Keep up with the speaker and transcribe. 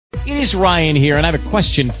It is Ryan here, and I have a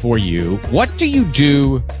question for you. What do you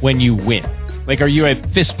do when you win? Like, are you a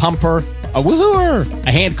fist pumper, a woohooer,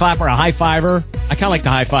 a hand clapper, a high fiver? I kind of like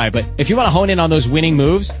the high five, but if you want to hone in on those winning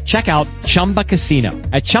moves, check out Chumba Casino.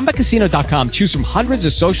 At ChumbaCasino.com, choose from hundreds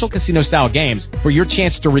of social casino-style games for your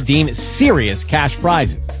chance to redeem serious cash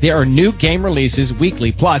prizes. There are new game releases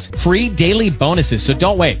weekly, plus free daily bonuses, so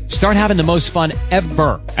don't wait. Start having the most fun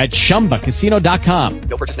ever at ChumbaCasino.com.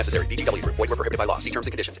 No purchase necessary. VGW Group. Void where prohibited by law. See terms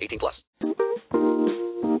and conditions. 18+.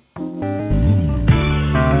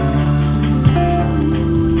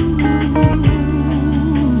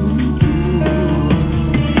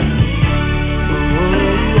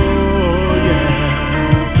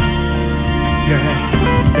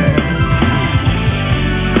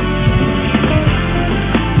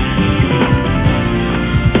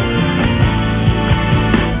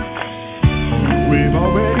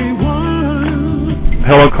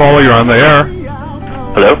 Hello, caller. You're on the air.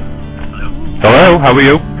 Hello? Hello. How are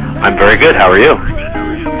you? I'm very good. How are you?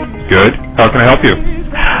 Good. How can I help you?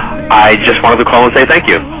 I just wanted to call and say thank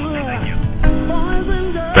you.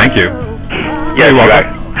 Thank you. Yes, you're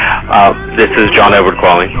welcome. This is John Edward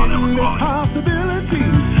calling.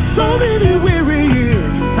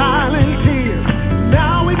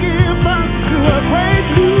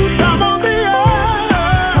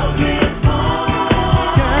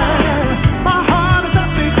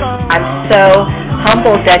 I'm so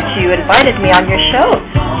humbled that you invited me on your show.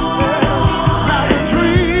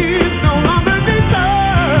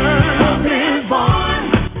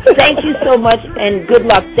 Thank you so much, and good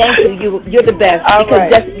luck. Thank you. You're the best.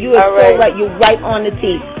 Because you are so right. You're right on the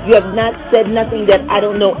tee. You have not said nothing that I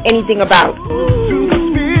don't know anything about.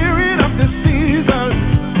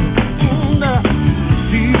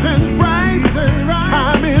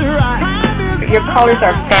 Your colors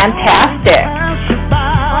are fantastic.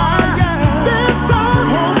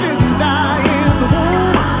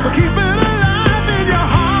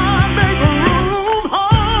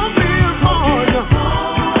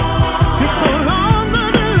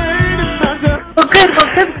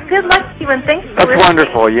 Good luck, Stephen. Thanks for That's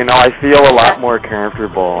wonderful. You know, I feel a lot more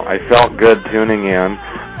comfortable. I felt good tuning in.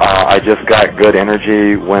 I just got good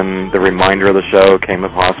energy when the reminder of the show came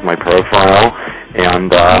across my profile,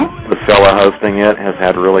 and the fella hosting it has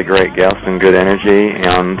had really great guests and good energy,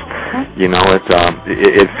 and you know,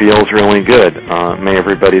 it feels really good. May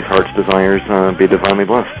everybody's heart's desires be divinely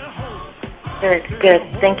blessed. Good, good.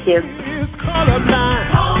 Thank you.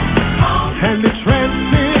 And it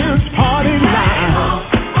transcends party lines.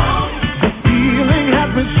 The feeling has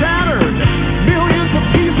been shattered. Millions of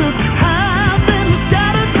pieces have been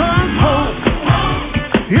scattered. 'Cause hope,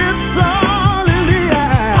 it's all in the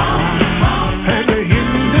air. And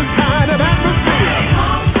in this kind of atmosphere,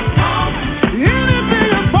 anything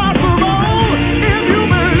is possible if you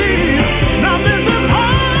believe. Nothing's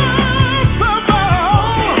impossible.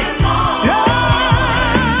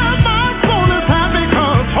 Yeah, my soul is happy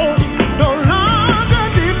 'cause hope.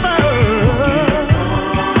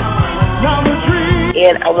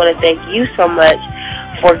 And I want to thank you so much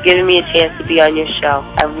for giving me a chance to be on your show.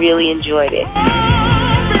 I really enjoyed it.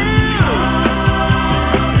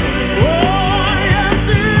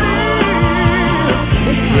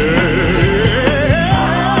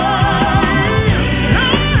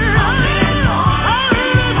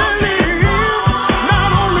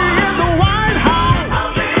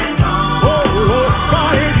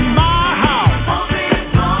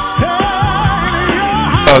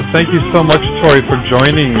 Thank you so much, Tori, for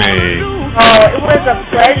joining me. Oh, it was a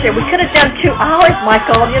pleasure. We could have done 2 hours,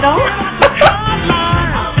 Michael, you know?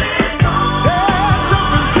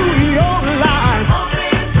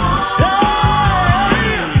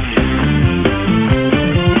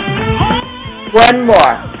 One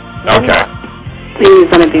more. Okay.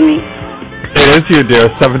 Please, let it be me. It is you, dear,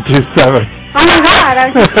 727. Oh my God, I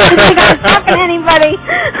was just thinking I was talking to anybody.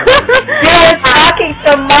 You were talking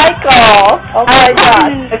to Michael. Oh my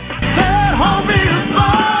God.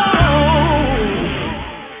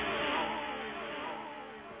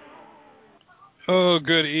 Oh,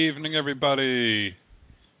 good evening, everybody,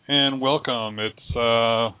 and welcome. It's,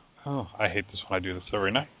 I hate this when I do this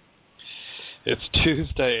every night. It's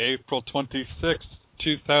Tuesday, April 26th,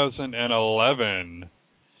 2011.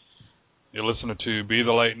 You're listening to Be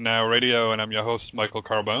the Light Now Radio, and I'm your host, Michael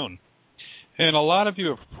Carbone. And a lot of you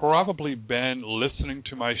have probably been listening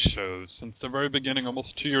to my shows since the very beginning,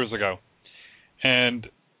 almost 2 years ago. And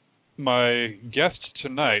my guest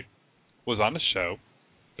tonight was on the show,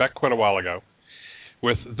 back quite a while ago,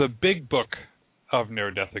 with the big book of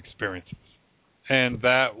near-death experiences. And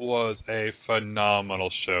that was a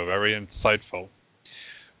phenomenal show, very insightful.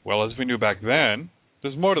 Well, as we knew back then,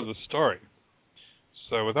 there's more to the story.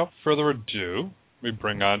 So without further ado, we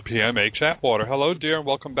bring on PMH Atwater. Hello, dear, and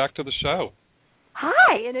welcome back to the show.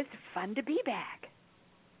 Hi, and it's fun to be back.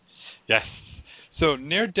 Yes. So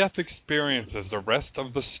near-death experiences, the rest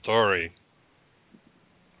of the story.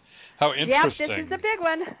 How interesting. Yep, this is a big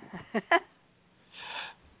one.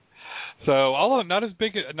 So, although not as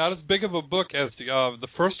big of a book as the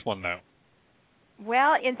first one, though.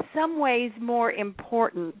 Well, in some ways more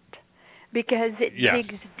important because it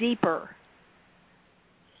digs deeper.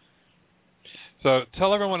 So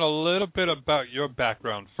tell everyone a little bit about your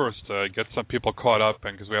background first to get some people caught up,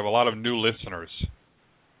 because we have a lot of new listeners.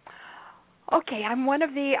 Okay, I'm one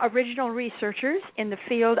of the original researchers in the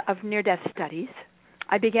field of near-death studies.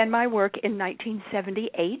 I began my work in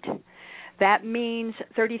 1978. That means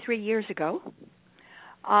 33 years ago.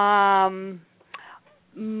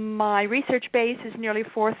 My research base is nearly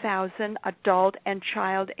 4,000 adult and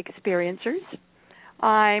child experiencers.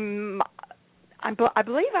 I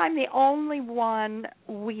believe I'm the only one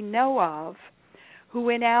we know of who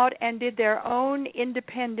went out and did their own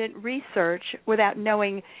independent research without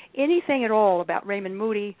knowing anything at all about Raymond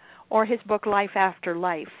Moody or his book Life After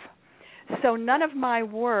Life. So none of my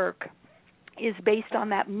work is based on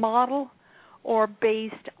that model or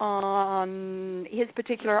based on his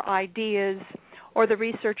particular ideas or the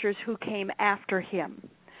researchers who came after him.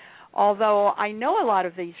 Although I know a lot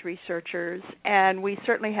of these researchers, and we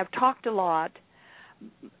certainly have talked a lot,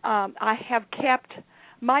 I have kept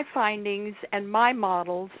my findings and my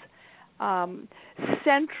models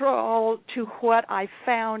central to what I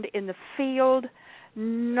found in the field,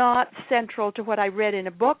 not central to what I read in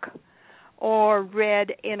a book or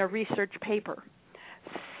read in a research paper.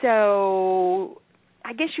 So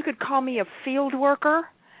I guess you could call me a field worker,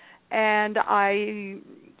 and I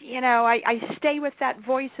stay with that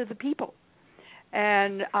voice of the people.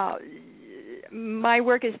 And my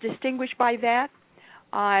work is distinguished by that.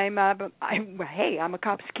 I'm a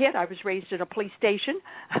cop's kid. I was raised in a police station.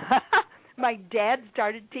 My dad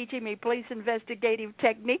started teaching me police investigative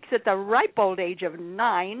techniques at the ripe old age of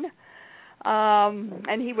 9,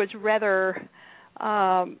 and he was rather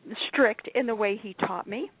strict in the way he taught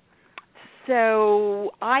me.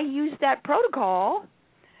 So I used that protocol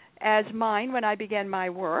as mine when I began my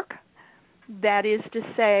work. That is to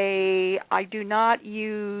say, I do not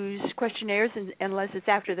use questionnaires unless it's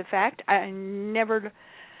after the fact. I never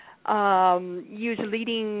use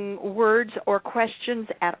leading words or questions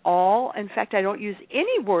at all. In fact, I don't use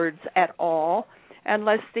any words at all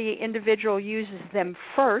unless the individual uses them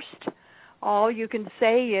first. All you can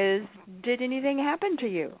say is, did anything happen to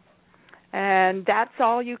you? And that's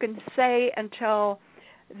all you can say until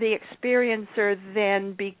the experiencer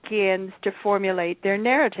then begins to formulate their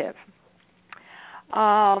narrative.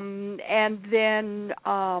 And then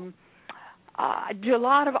do a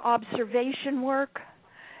lot of observation work.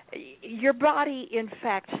 Your body, in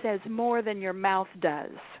fact, says more than your mouth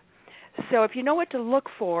does. So if you know what to look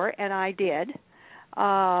for, and I did,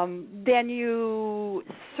 then you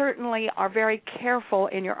certainly are very careful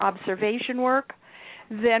in your observation work.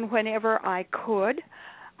 Then whenever I could,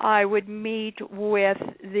 I would meet with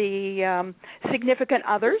the significant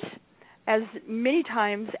others as many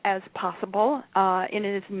times as possible, in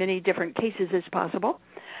as many different cases as possible,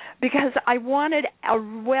 because I wanted a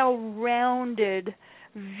well-rounded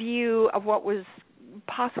view of what was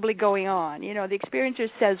possibly going on. You know, the experiencer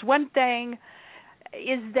says one thing,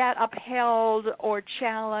 is that upheld or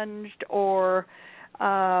challenged, or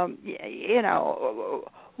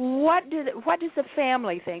what does the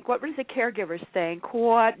family think? What does the caregivers think?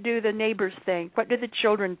 What do the neighbors think? What do the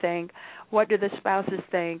children think? What do the spouses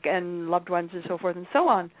think, and loved ones, and so forth and so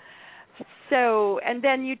on? So, and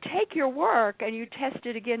then you take your work and you test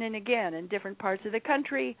it again and again in different parts of the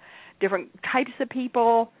country, different types of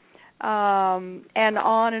people, and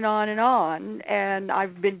on and on and on. And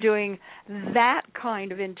I've been doing that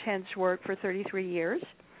kind of intense work for 33 years.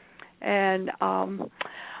 And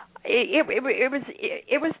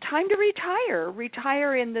it was time to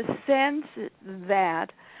retire in the sense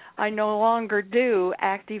that I no longer do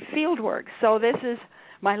active field work. So this is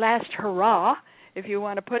my last hurrah, if you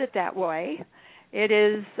want to put it that way. It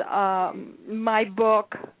is my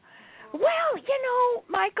book. Well,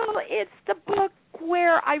 Michael, it's the book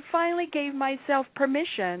where I finally gave myself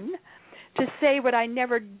permission to say what I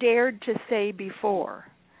never dared to say before.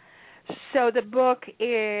 So the book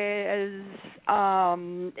is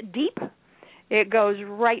deep. It goes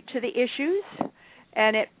right to the issues,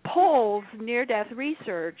 and it pulls near-death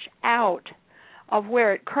research out of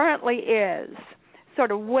where it currently is,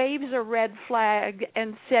 sort of waves a red flag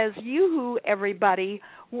and says, yoo-hoo, everybody,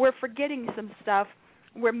 we're forgetting some stuff.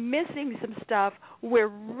 we're missing some stuff. We're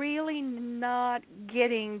really not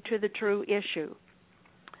getting to the true issue.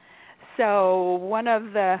 So one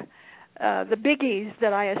of the biggies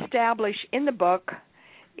that I establish in the book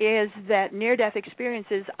is that near-death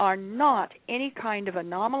experiences are not any kind of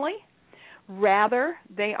anomaly. Rather,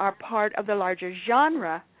 they are part of the larger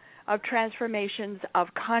genre of transformations of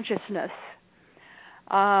consciousness.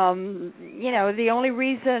 The only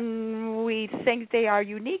reason we think they are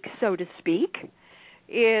unique, so to speak,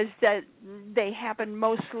 is that they happen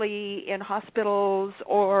mostly in hospitals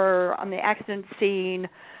or on the accident scene,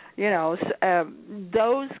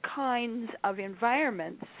 those kinds of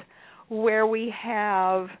environments where we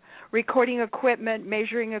have recording equipment,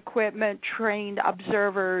 measuring equipment, trained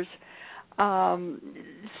observers.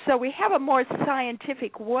 So we have a more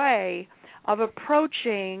scientific way of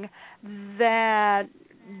approaching that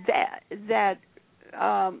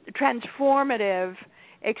transformative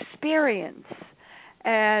experience,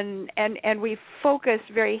 and we focus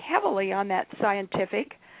very heavily on that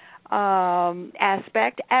scientific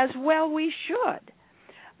aspect, as well we should.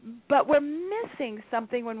 But we're missing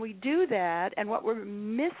something when we do that, and what we're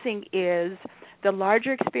missing is the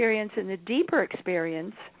larger experience and the deeper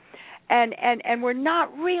experience, and we're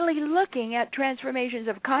not really looking at transformations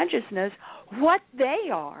of consciousness, what they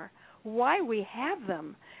are, why we have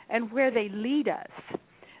them, and where they lead us.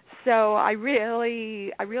 So I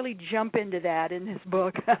really jump into that in this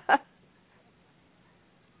book.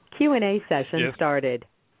 Q&A session started.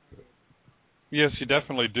 Yes, you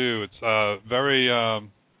definitely do. It's a very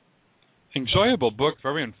enjoyable book,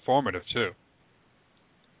 very informative too.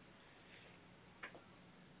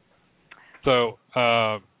 So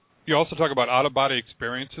you also talk about out-of-body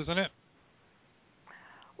experiences in it?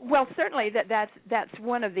 Well, certainly that's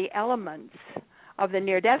one of the elements of the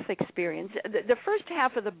near-death experience. The first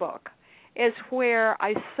half of the book is where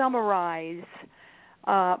I summarize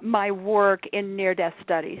my work in near-death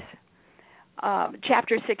studies.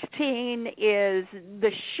 Chapter 16 is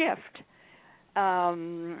the shift.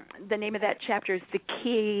 The name of that chapter is The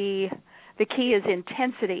Key. The key is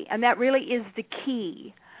intensity, and that really is the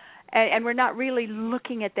key. And we're not really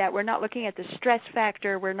looking at that. We're not looking at the stress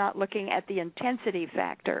factor. We're not looking at the intensity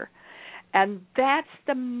factor. And that's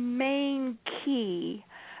the main key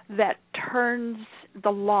that turns the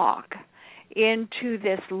lock into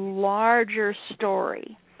this larger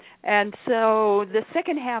story. And so the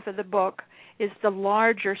second half of the book is the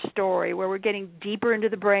larger story, where we're getting deeper into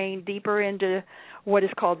the brain, deeper into what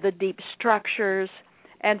is called the deep structures,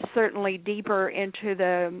 and certainly deeper into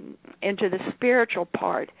the spiritual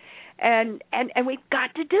part. And we've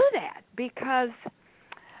got to do that, because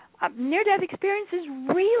near-death experiences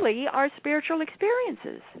really are spiritual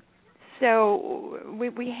experiences. So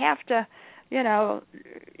we have to,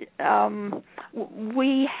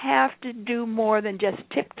 we have to do more than just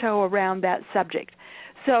tiptoe around that subject.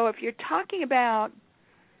 So if you're talking about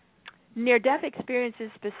near-death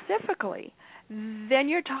experiences specifically, then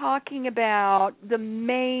you're talking about the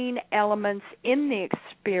main elements in the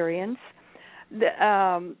experience.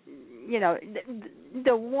 The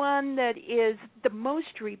one that is the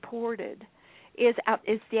most reported is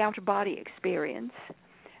the out-of-body experience,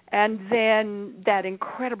 and then that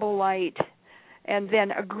incredible light, and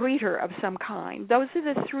then a greeter of some kind. Those are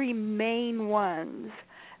the three main ones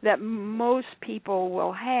that most people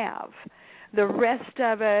will have. The rest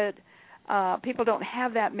of it, people don't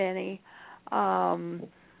have that many.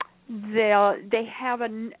 They have a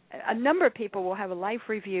number of people will have a life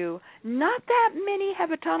review. Not that many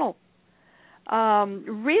have a tunnel.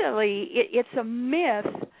 Really, it's a myth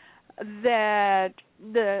that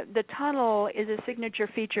the tunnel is a signature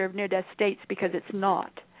feature of near-death states, because it's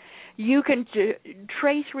not. You can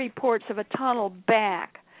trace reports of a tunnel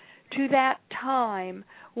back to that time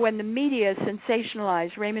when the media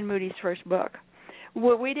sensationalized Raymond Moody's first book.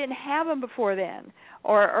 Well, we didn't have them before then,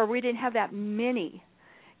 or we didn't have that many.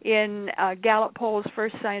 In Gallup Poll's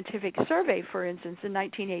first scientific survey, for instance, in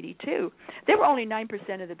 1982, there were only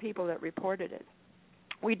 9% of the people that reported it.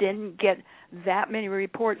 We didn't get that many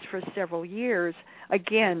reports for several years,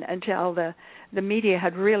 again, until the media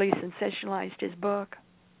had really sensationalized his book.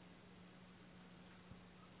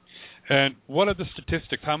 And what are the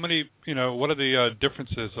statistics? How many, what are the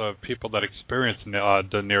differences of people that experience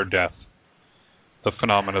the near-death, the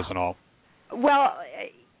phenomena and all? Well,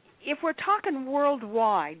 if we're talking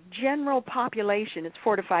worldwide, general population, it's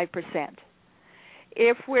 4 to 5%.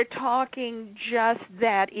 If we're talking just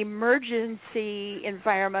that emergency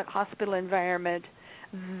environment, hospital environment,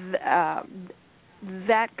 that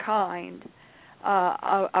kind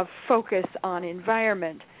of focus on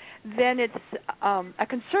environment, then it's a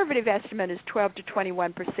conservative estimate is 12 to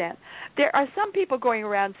 21%. There are some people going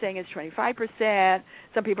around saying it's 25%.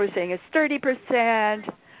 Some people are saying it's 30%.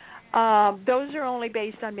 Those are only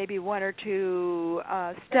based on maybe one or two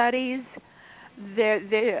studies.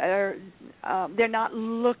 They're not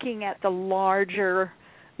looking at the larger,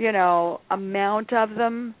 amount of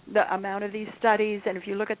them, the amount of these studies. And if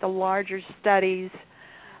you look at the larger studies,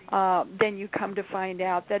 then you come to find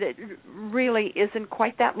out that it really isn't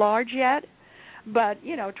quite that large yet. But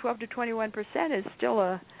 12 to 21% is still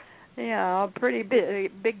a pretty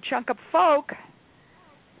big chunk of folk.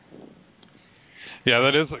 Yeah,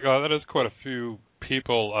 that is quite a few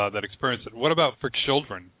people that experience it. What about for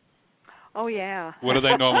children? Oh yeah. What do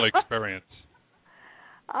they normally experience?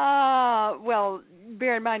 Well,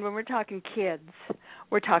 bear in mind when we're talking kids,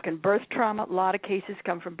 we're talking birth trauma. A lot of cases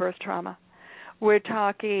come from birth trauma. We're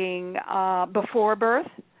talking before birth,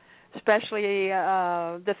 especially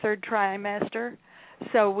the third trimester.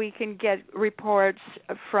 So we can get reports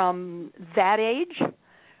from that age,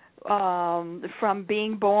 from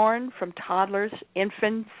being born, from toddlers,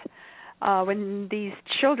 infants. When these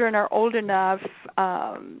children are old enough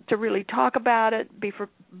to really talk about it, be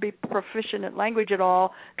proficient at language at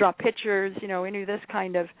all, draw pictures, any of this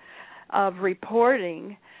kind of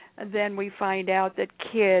reporting, then we find out that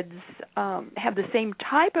kids have the same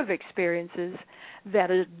type of experiences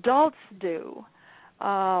that adults do,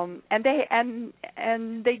 and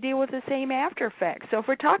they deal with the same after effects. So if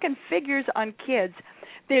we're talking figures on kids,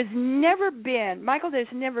 there's never been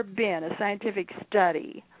a scientific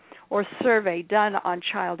study or survey done on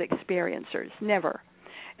child experiencers. Never.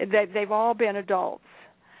 They've all been adults.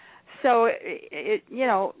 So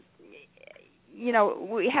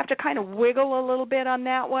we have to kind of wiggle a little bit on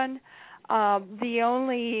that one. The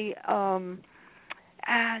only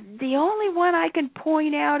one I can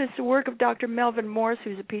point out is the work of Dr. Melvin Morse,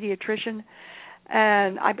 who's a pediatrician,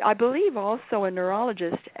 and I believe also a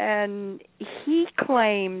neurologist, and he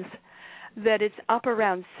claims that it's up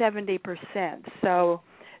around 70%. So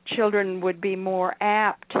children would be more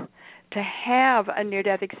apt to have a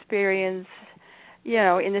near-death experience,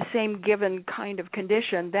 in the same given kind of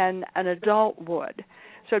condition than an adult would.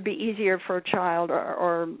 So it'd be easier for a child,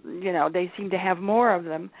 or they seem to have more of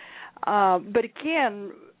them. But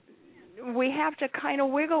again, we have to kind of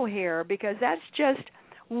wiggle here because that's just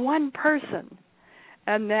one person,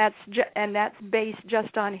 and that's based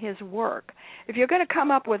just on his work. If you're going to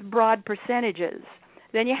come up with broad percentages,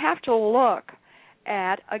 then you have to look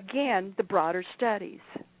at, again, the broader studies.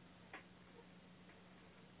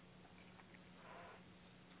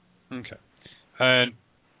 Okay. And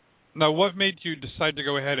now, what made you decide to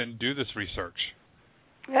go ahead and do this research?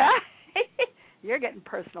 You're getting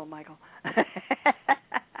personal, Michael.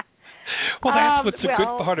 Well, that's what's the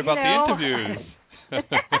good part about the interviews.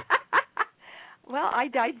 Well, I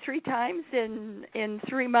died 3 times in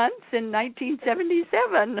 3 months in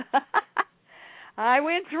 1977. I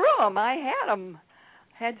went through them. I had them.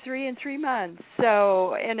 Had 3 in 3 months.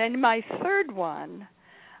 So, and in my third one,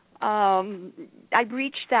 I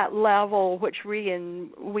reached that level which we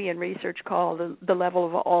in research call the level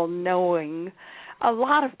of all-knowing. A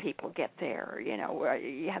lot of people get there, where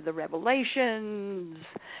you have the revelations,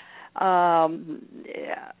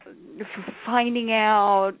 finding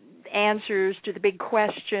out answers to the big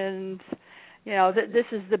questions. This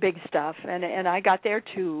is the big stuff, and I got there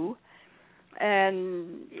too.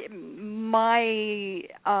 And my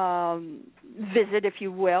visit, if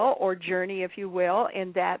you will, or journey, if you will,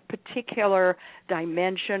 in that particular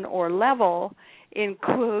dimension or level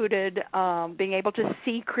included being able to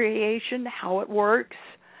see creation, how it works,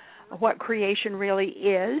 what creation really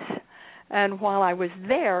is. And while I was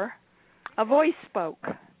there, a voice spoke.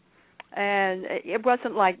 And it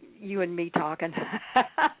wasn't like you and me talking.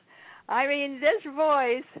 I mean, this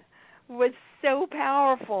voice was so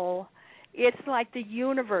powerful. It's like the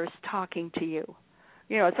universe talking to you.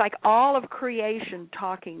 It's like all of creation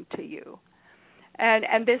talking to you.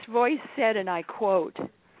 And this voice said, and I quote,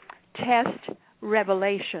 "Test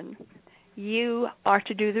revelation. You are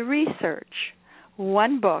to do the research.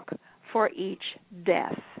 1 book for each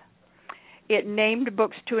death." It named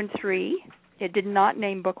books 2 and 3. It did not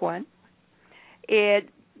name book 1. It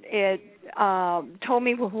told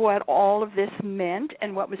me what all of this meant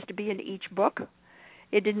and what was to be in each book.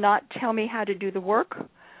 It did not tell me how to do the work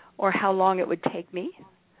or how long it would take me.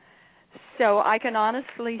 So I can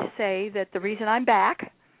honestly say that the reason I'm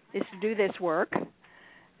back is to do this work.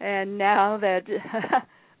 And now that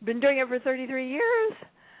I've been doing it for 33 years,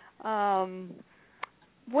 I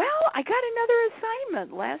got another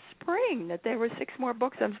assignment last spring that there were 6 more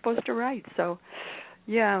books I'm supposed to write. So,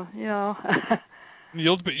 yeah,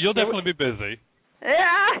 You'll definitely be busy.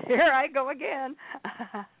 Yeah, here I go again.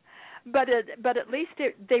 But at least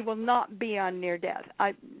they will not be on near death.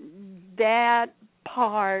 That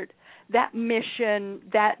part, that mission,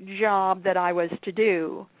 that job that I was to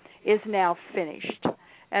do is now finished,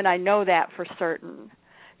 and I know that for certain.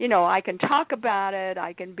 I can talk about it.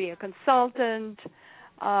 I can be a consultant.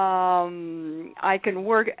 I can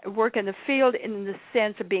work in the field in the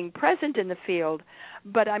sense of being present in the field,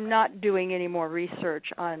 but I'm not doing any more research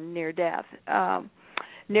on near death.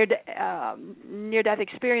 Near-death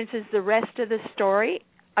experiences, the rest of the story,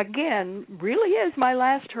 again, really is my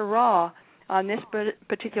last hurrah on this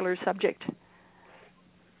particular subject.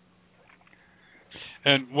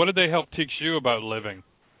 And what did they help teach you about living?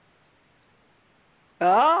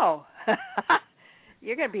 Oh,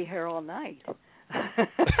 you're going to be here all night.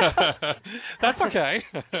 That's okay.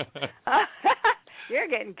 You're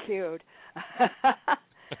getting cute.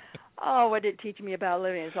 Oh, what did it teach me about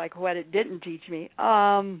living? It's like what it didn't teach me.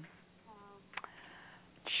 Jeez.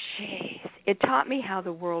 It taught me how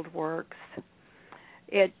the world works.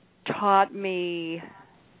 It taught me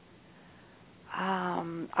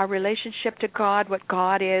our relationship to God, what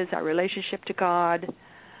God is, our relationship to God.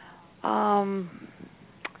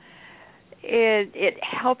 It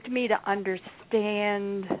helped me to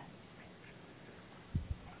understand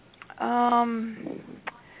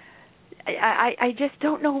I just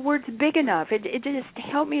don't know words big enough. It just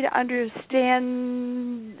helped me to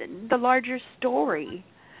understand the larger story.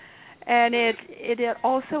 And it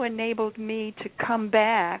also enabled me to come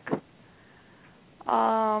back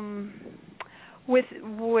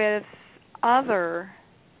with other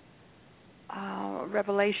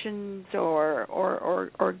revelations or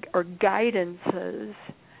guidances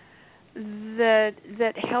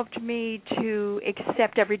that helped me to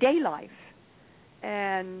accept everyday life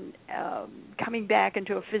and coming back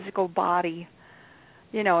into a physical body,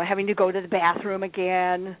 having to go to the bathroom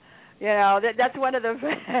again. That's one of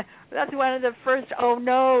the first oh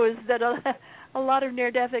no's that a lot of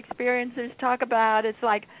near-death experiencers talk about. It's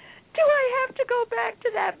like, do I have to go back to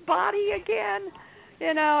that body again?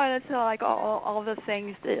 And it's like all the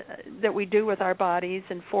things that we do with our bodies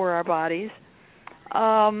and for our bodies.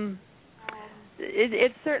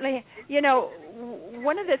 It's certainly,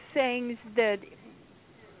 one of the things that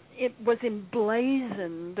it was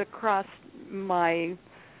emblazoned across my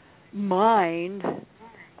mind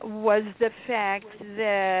was the fact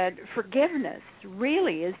that forgiveness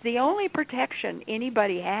really is the only protection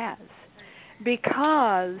anybody has,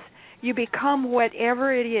 because you become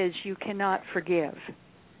whatever it is you cannot forgive.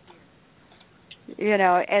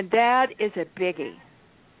 And that is a biggie.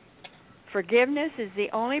 Forgiveness is the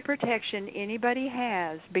only protection anybody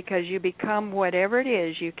has, because you become whatever it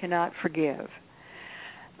is you cannot forgive.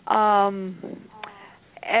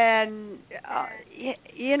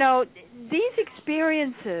 These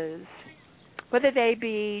experiences, whether they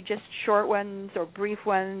be just short ones or brief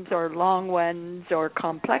ones or long ones or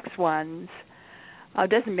complex ones,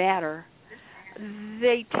 doesn't matter.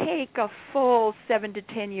 They take a full 7 to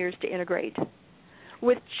 10 years to integrate.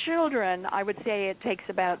 With children, I would say it takes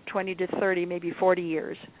about 20 to 30, maybe 40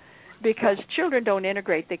 years, because children don't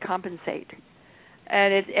integrate; they compensate,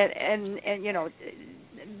 and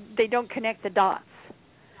they don't connect the dots.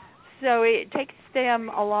 So it takes them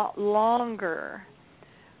a lot longer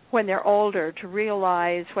when they're older to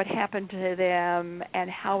realize what happened to them and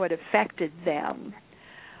how it affected them.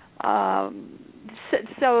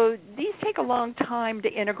 So these take a long time to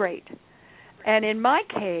integrate. And in my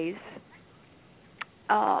case,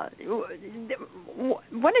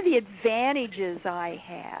 one of the advantages I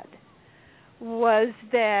had was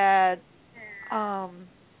that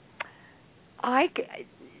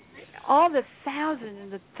all the thousands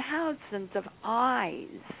and the thousands of eyes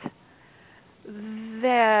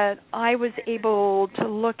that I was able to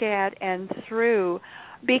look at and through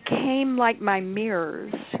became like my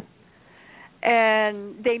mirrors.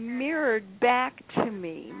 And they mirrored back to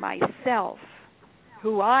me myself,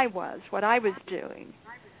 who I was, what I was doing,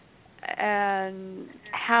 and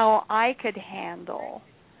how I could handle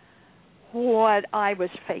what I was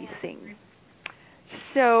facing.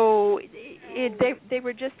 So they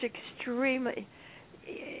were just extremely,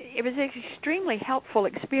 it was an extremely helpful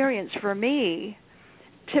experience for me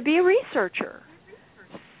to be a researcher.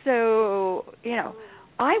 So,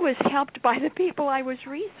 I was helped by the people I was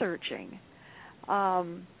researching.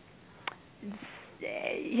 And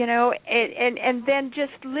then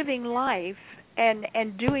just living life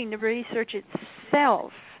and doing the research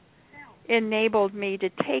itself enabled me to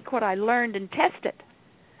take what I learned and test it.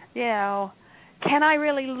 Can I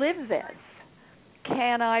really live this?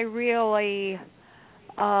 Can I really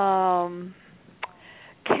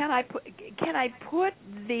can I put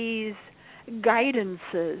these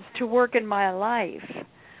guidances to work in my life,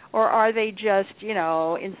 or are they just,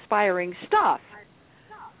 inspiring stuff?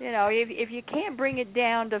 If you can't bring it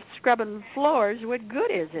down to scrubbing floors, what good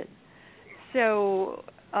is it? So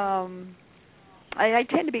I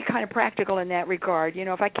tend to be kind of practical in that regard.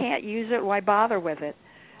 If I can't use it, why bother with it?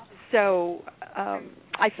 So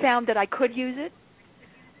I found that I could use it,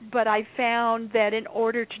 but I found that in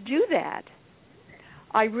order to do that,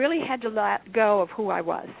 I really had to let go of who I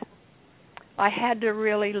was. I had to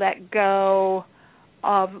really let go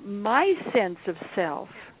of my sense of self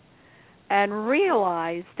and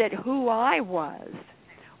realize that who I was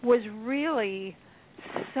really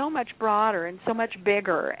so much broader and so much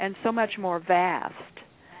bigger and so much more vast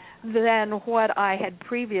than what I had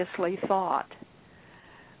previously thought.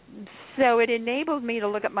 So it enabled me to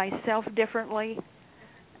look at myself differently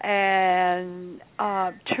and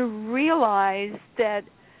to realize that,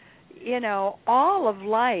 all of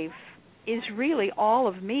life is really all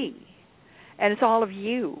of me, and it's all of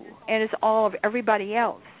you, and it's all of everybody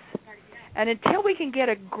else. And until we can get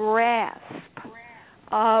a grasp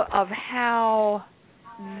of how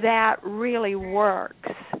that really works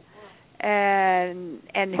and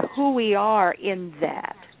who we are in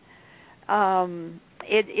that,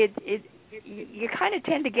 you kind of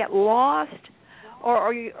tend to get lost,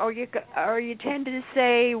 or you tend to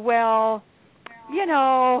say, well,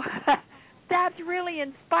 that's really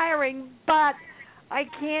inspiring, but I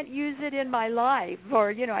can't use it in my life,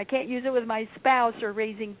 or I can't use it with my spouse or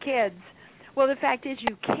raising kids. Well, the fact is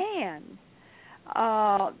you can,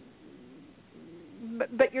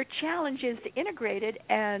 but your challenge is to integrate it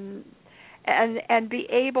and be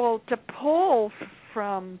able to pull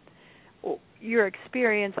from your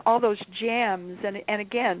experience all those gems and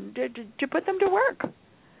again to put them to work,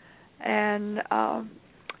 and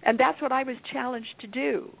that's what I was challenged to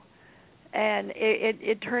do, and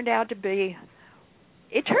it turned out to be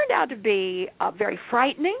very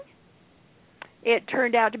frightening. It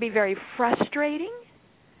turned out to be very frustrating,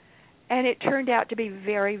 and it turned out to be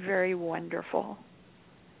very, very wonderful.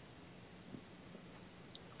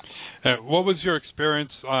 What was your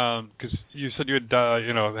experience? Because you said you had,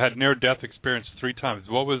 had near-death experience 3 times.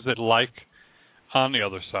 What was it like on the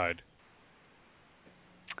other side?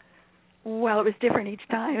 Well, it was different each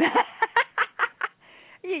time.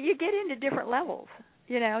 You get into different levels.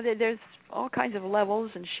 There's all kinds of levels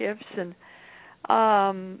and shifts, and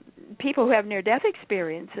people who have near-death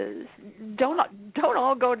experiences don't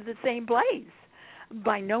all go to the same place,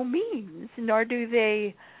 by no means, nor do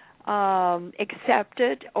they accept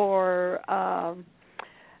it or have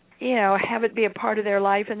it be a part of their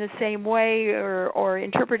life in the same way or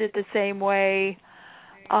interpret it the same way.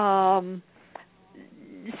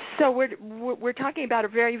 So we're talking about a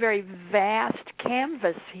very, very vast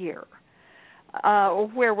canvas here,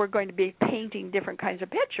 where we're going to be painting different kinds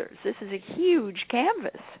of pictures. This is a huge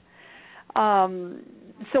canvas.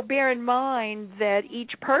 So bear in mind that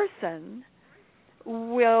each person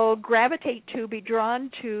will gravitate to, be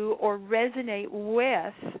drawn to, or resonate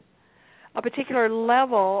with a particular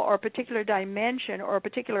level or a particular dimension or a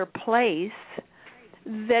particular place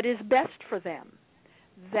that is best for them.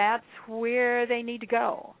 That's where they need to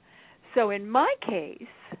go. So in my case,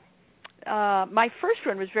 my first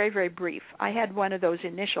one was very, very brief. I had one of those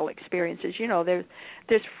initial experiences. There's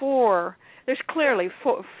clearly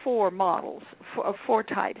four models, four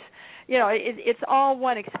types. It's all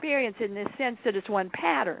one experience in the sense that it's one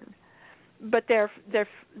pattern, but there's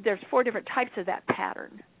 4 different types of that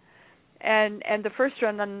pattern. And the first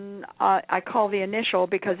one I call the initial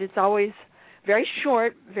because it's always very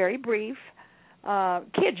short, very brief.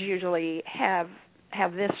 Kids usually have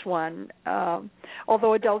this one,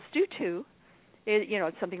 although adults do too.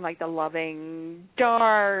 It's something like the loving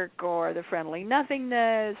dark or the friendly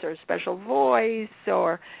nothingness or special voice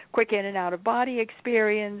or quick in and out of body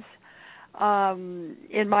experience.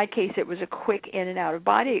 In my case, it was a quick in and out of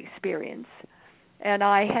body experience. And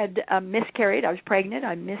I had miscarried. I was pregnant.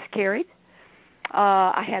 I miscarried.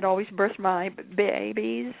 I had always birthed my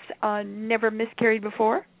babies, never miscarried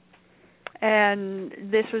before. And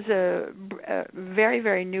this was a very,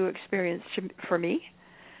 very new experience for me.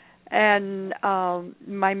 And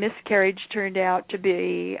my miscarriage turned out to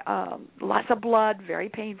be lots of blood, very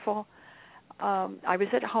painful. I was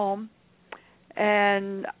at home,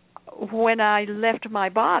 and when I left my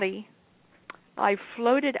body, I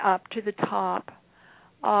floated up to the top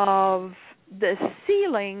of the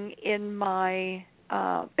ceiling in my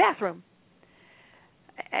bathroom.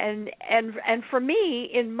 And for me,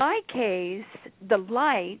 in my case, the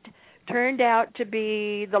light turned out to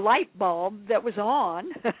be the light bulb that was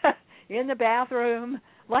on in the bathroom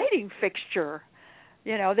lighting fixture.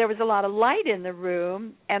 There was a lot of light in the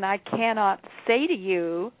room, and I cannot say to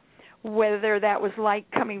you whether that was light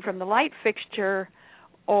coming from the light fixture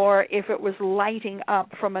or if it was lighting up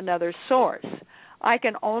from another source. I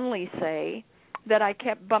can only say that I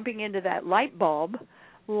kept bumping into that light bulb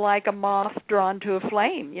like a moth drawn to a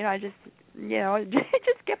flame. I just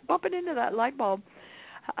kept bumping into that light bulb.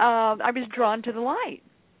 I was drawn to the light.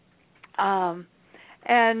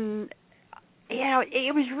 And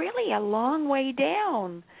it was really a long way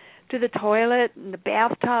down to the toilet and the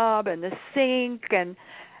bathtub and the sink, and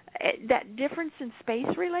that difference in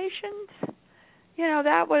space relations.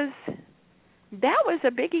 That was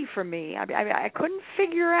a biggie for me. I couldn't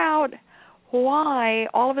figure out why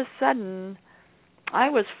all of a sudden I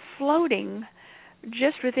was floating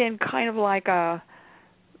just within kind of like an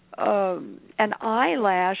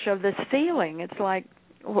eyelash of the ceiling. It's like,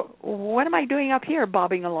 what am I doing up here,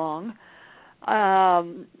 bobbing along?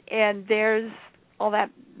 And there's all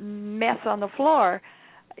that mess on the floor.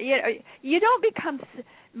 You don't become,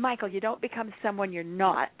 Michael, you don't become someone you're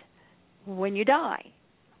not when you die.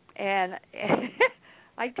 And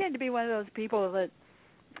I tend to be one of those people that,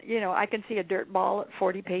 I can see a dirt ball at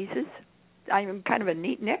 40 paces. I'm kind of a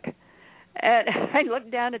neatnik. And I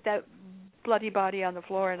looked down at that bloody body on the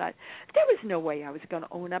floor, and there was no way I was going to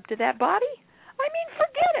own up to that body. I mean,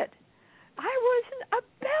 forget it. I wasn't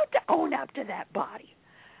about to own up to that body.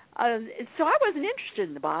 So I wasn't interested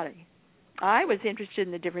in the body. I was interested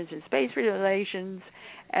in the difference in space relations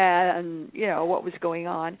and, what was going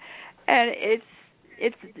on. And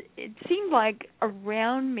it seemed like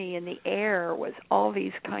around me in the air was all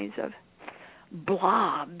these kinds of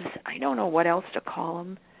blobs. I don't know what else to call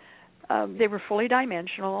them. They were fully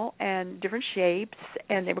dimensional and different shapes,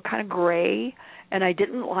 and they were kind of gray, and I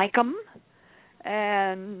didn't like them.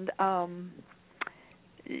 And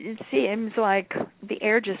it seems like the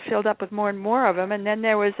air just filled up with more and more of them, and then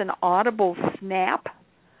there was an audible snap,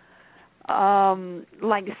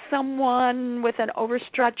 like someone with an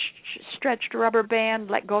stretched rubber band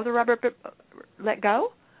let go,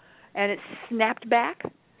 and it snapped back.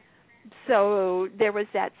 So there was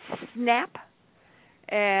that snap,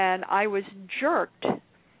 and I was jerked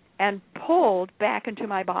and pulled back into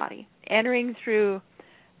my body, entering through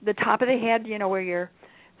the top of the head, where your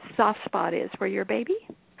soft spot is, where your baby,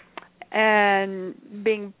 and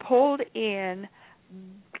being pulled in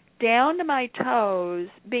down to my toes,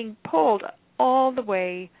 being pulled all the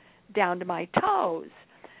way down to my toes,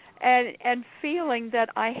 and feeling that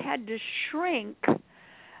I had to shrink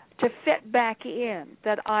to fit back in,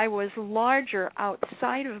 that I was larger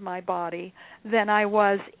outside of my body than I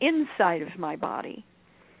was inside of my body.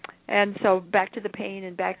 And so back to the pain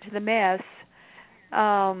and back to the mess.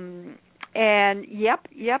 And yep,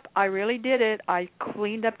 I really did it. I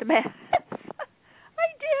cleaned up the mess. I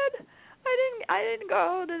did. I didn't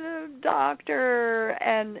go to the doctor,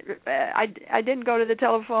 and I didn't go to the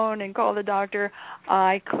telephone and call the doctor.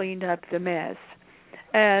 I cleaned up the mess.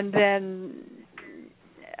 And then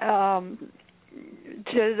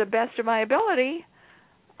to the best of my ability,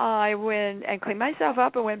 I went and cleaned myself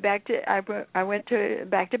up and went back to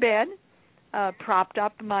back to bed, propped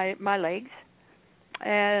up my legs,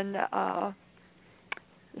 and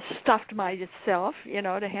stuffed myself,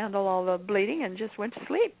 to handle all the bleeding, and just went to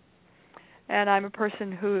sleep. And I'm a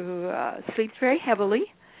person who sleeps very heavily,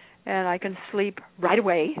 and I can sleep right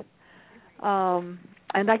away. And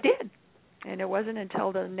I did. And it wasn't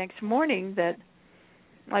until the next morning that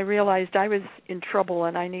I realized I was in trouble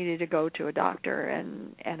and I needed to go to a doctor,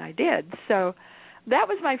 and I did. So that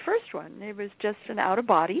was my first one. It was just an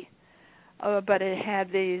out-of-body, but it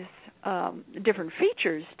had these different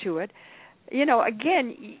features to it.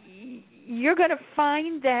 Again, you're going to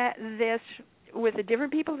find that this with the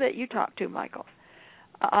different people that you talk to, Michael.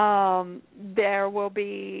 There will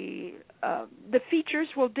be, the features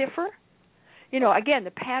will differ. Again,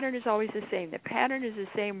 the pattern is always the same. The pattern is the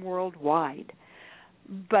same worldwide.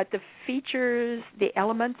 But the features, the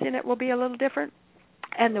elements in it will be a little different,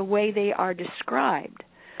 and the way they are described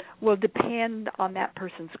will depend on that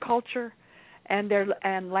person's culture and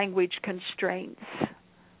language constraints.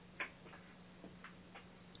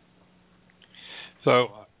 So,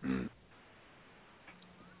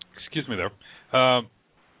 excuse me there.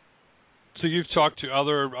 So you've talked to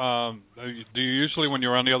other, do you usually, when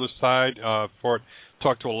you're on the other side,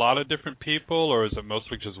 talk to a lot of different people, or is it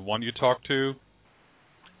mostly just one you talk to?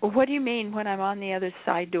 What do you mean when I'm on the other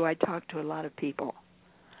side, do I talk to a lot of people?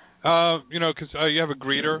 Because you have a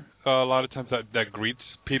greeter a lot of times that greets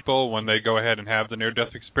people when they go ahead and have the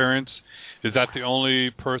near-death experience. Is that the only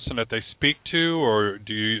person that they speak to, or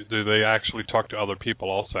do they actually talk to other people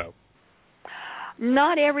also?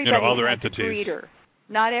 Not everybody other has entities. a greeter.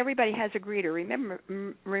 Not everybody has a greeter.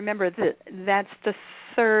 Remember that that's the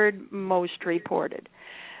third most reported.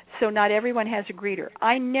 So not everyone has a greeter.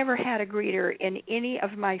 I never had a greeter in any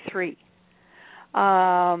of my three.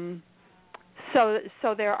 So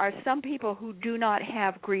there are some people who do not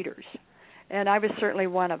have greeters, and I was certainly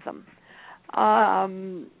one of them.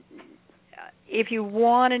 If you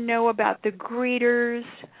want to know about the greeters,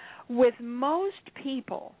 with most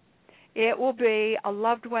people, it will be a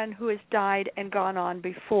loved one who has died and gone on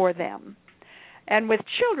before them. And with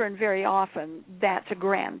children, very often, that's a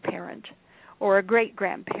grandparent or a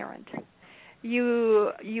great-grandparent.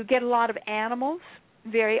 You get a lot of animals.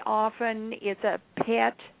 Very often, it's a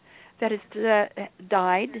pet that has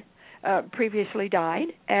died, previously died,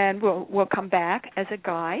 and will come back as a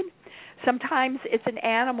guide. Sometimes it's an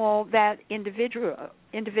animal that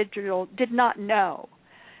individual did not know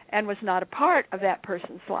and was not a part of that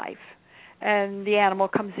person's life, and the animal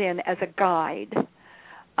comes in as a guide.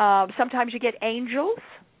 Sometimes you get angels.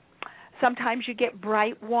 Sometimes you get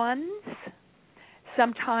bright ones.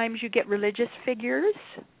 Sometimes you get religious figures.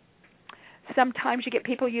 Sometimes you get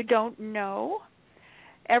people you don't know.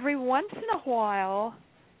 Every once in a while,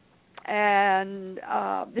 and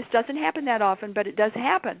this doesn't happen that often, but it does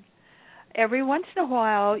happen. Every once in a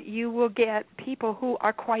while, you will get people who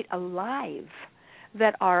are quite alive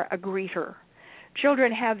that are a greeter.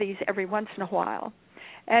 Children have these every once in a while.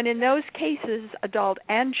 And in those cases, adult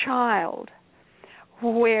and child,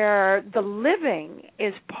 where the living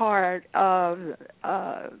is part of,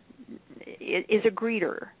 is a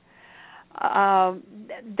greeter,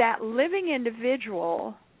 that living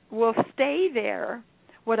individual will stay there.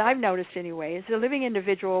 What I've noticed anyway is the living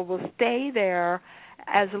individual will stay there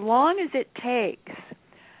as long as it takes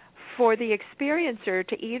for the experiencer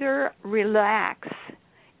to either relax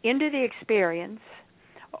into the experience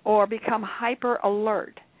or become hyper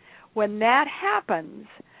alert. When that happens,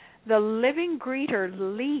 the living greeter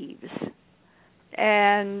leaves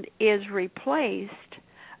and is replaced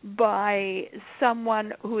by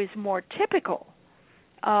someone who is more typical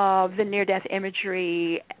of the near-death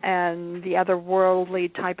imagery and the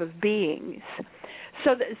otherworldly type of beings.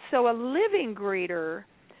 So a living greeter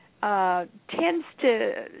tends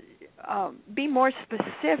to be more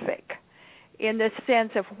specific in the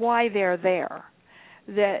sense of why they're there.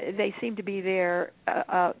 They seem to be there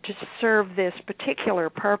to serve this particular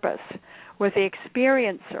purpose with the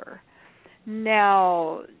experiencer.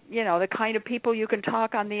 Now, the kind of people you can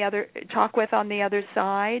talk with on the other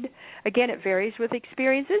side. Again, it varies with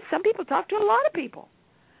experiences. Some people talk to a lot of people,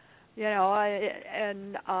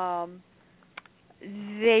 and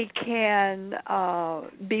they can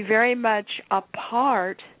be very much a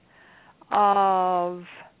part of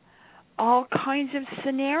all kinds of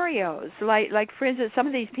scenarios. Like for instance, some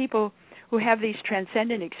of these people who have these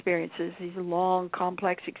transcendent experiences, these long,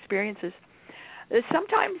 complex experiences,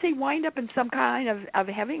 sometimes they wind up in some kind of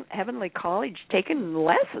heavenly college taking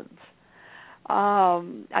lessons.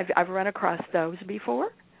 I've run across those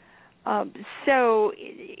before. So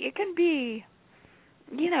it can be,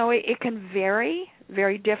 it can vary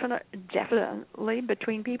very definitely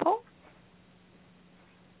between people.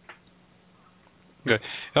 Okay.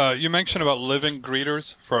 You mentioned about living greeters,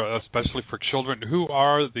 especially for children. Who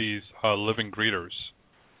are these living greeters?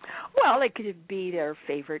 Well, it could be their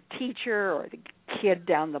favorite teacher or the kid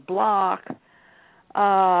down the block.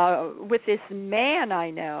 With this man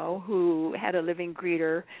I know who had a living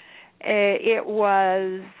greeter, it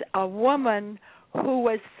was a woman who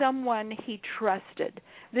was someone he trusted.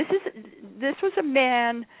 This was a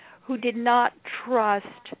man who did not trust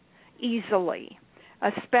easily,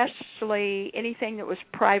 especially anything that was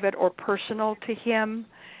private or personal to him.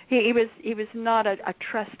 He was not a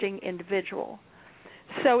trusting individual.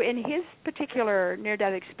 So in his particular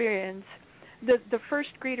near-death experience, the first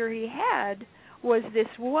greeter he had was this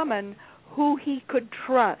woman who he could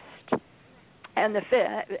trust, and the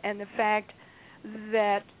fact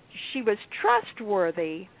that she was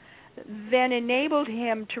trustworthy then enabled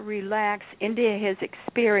him to relax into his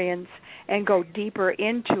experience and go deeper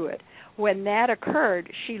into it. When that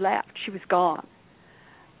occurred, she left. She was gone.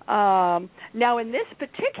 Now, in this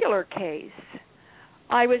particular case,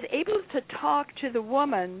 I was able to talk to the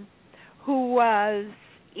woman who was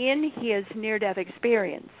in his near-death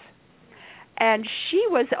experience, and she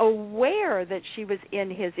was aware that she was in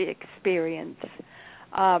his experience.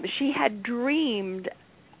 She had dreamed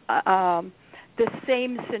the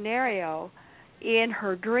same scenario in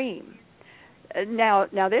her dream. Now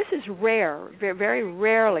this is rare. Very, very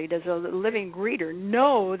rarely does a living greeter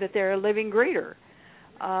know that they're a living greeter.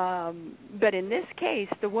 But in this case,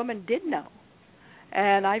 the woman did know.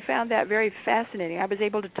 And I found that very fascinating. I was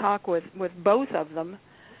able to talk with both of them.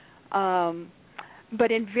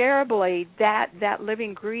 But invariably, that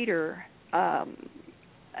living greeter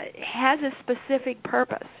has a specific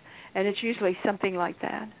purpose, and it's usually something like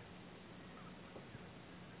that.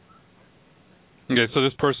 Okay, so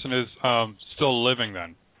this person is still living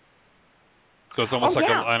then. So it's almost like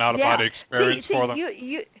an out-of-body experience for them.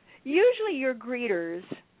 Usually your greeters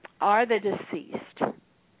are the deceased,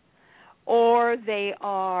 or they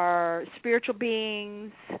are spiritual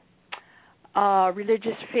beings,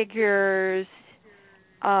 religious figures,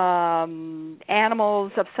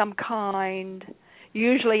 animals of some kind,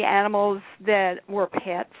 usually animals that were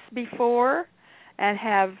pets before and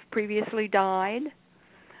have previously died.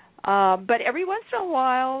 But every once in a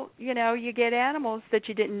while, you get animals that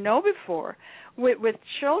you didn't know before. With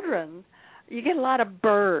children, you get a lot of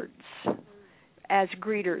birds as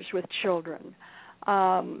greeters with children.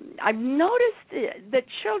 I've noticed that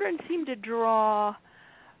children seem to draw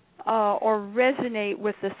or resonate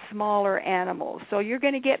with the smaller animals. So you're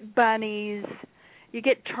going to get bunnies, you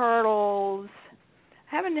get turtles.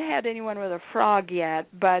 I haven't had anyone with a frog yet,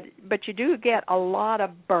 but you do get a lot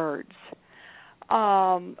of birds.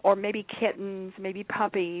 Or maybe kittens, maybe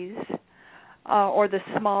puppies, or the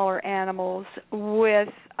smaller animals. With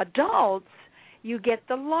adults, you get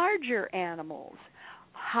the larger animals.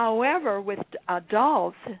 However, with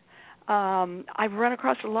adults, I've run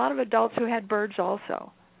across a lot of adults who had birds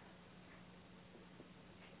also.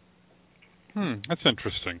 That's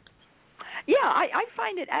interesting. Yeah, I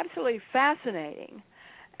find it absolutely fascinating.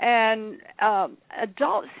 And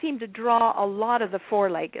adults seem to draw a lot of the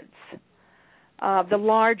four-leggeds. The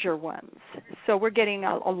larger ones. So we're getting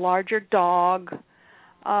a larger dog,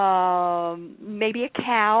 maybe a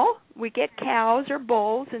cow. We get cows or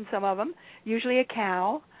bulls in some of them, usually a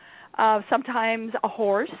cow, sometimes a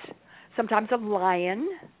horse, sometimes a lion,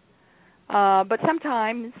 but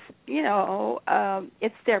sometimes,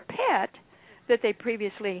 it's their pet that they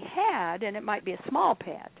previously had, and it might be a small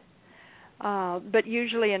pet. But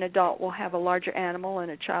usually an adult will have a larger animal and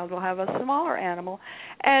a child will have a smaller animal.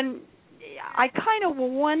 And I kind of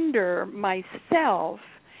wonder myself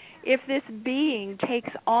if this being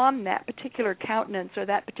takes on that particular countenance or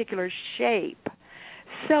that particular shape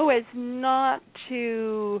so as not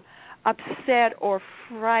to upset or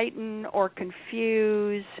frighten or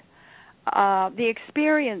confuse the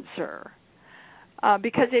experiencer.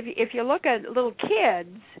 Because if you look at little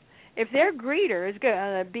kids, if their greeter is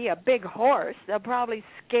going to be a big horse, they'll probably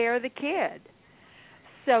scare the kid.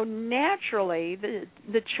 So naturally,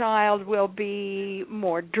 the child will be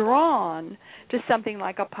more drawn to something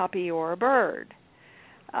like a puppy or a bird.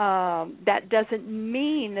 That doesn't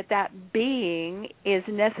mean that being is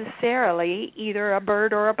necessarily either a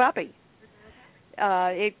bird or a puppy.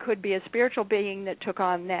 It could be a spiritual being that took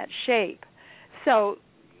on that shape. So,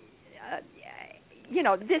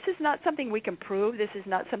 this is not something we can prove. This is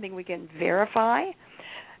not something we can verify.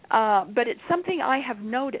 But it's something I have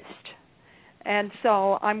noticed. And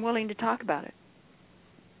so I'm willing to talk about it.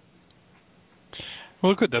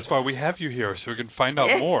 Well, good. That's why we have you here, so we can find out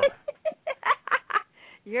more.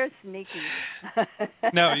 You're sneaky.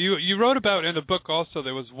 Now, you wrote about in the book also,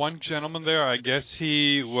 there was one gentleman there, I guess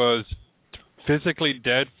he was physically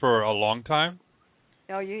dead for a long time.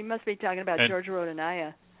 Oh, you must be talking about George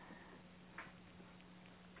Rodenaya.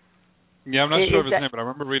 Yeah, I'm not sure of his name, but I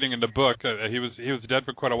remember reading in the book he was dead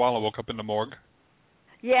for quite a while and woke up in the morgue.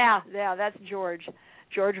 Yeah, that's George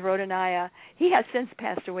Rodenaya. He has since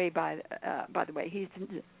passed away, by the way. He's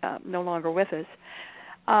no longer with us.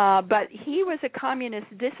 But he was a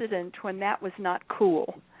communist dissident when that was not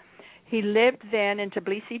cool. He lived then in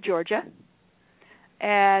Tbilisi, Georgia,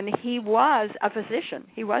 and he was a physician.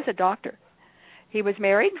 He was a doctor. He was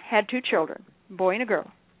married, had 2 children, a boy and a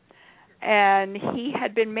girl. And he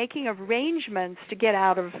had been making arrangements to get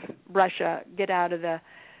out of Russia, get out of the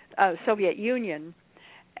Soviet Union.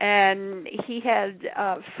 And he had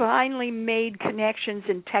finally made connections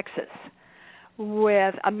in Texas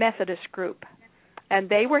with a Methodist group. And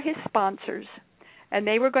they were his sponsors. And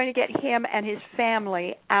they were going to get him and his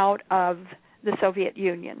family out of the Soviet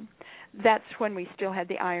Union. That's when we still had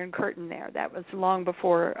the Iron Curtain there. That was long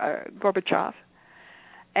before Gorbachev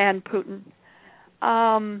and Putin.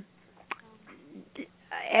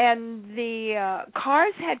 And the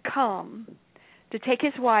cars had come to take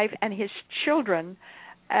his wife and his children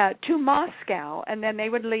to Moscow, and then they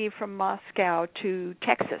would leave from Moscow to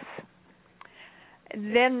Texas.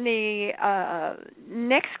 Then the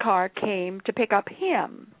next car came to pick up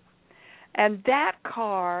him, and that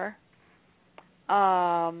car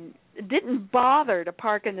didn't bother to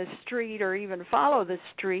park in the street or even follow the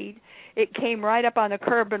street. It came right up on the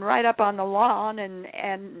curb and right up on the lawn and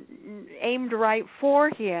aimed right for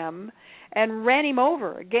him and ran him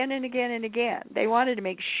over again and again and again. They wanted to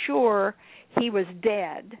make sure he was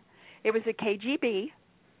dead. It was a KGB,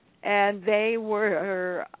 and they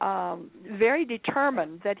were very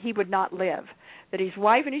determined that he would not live, that his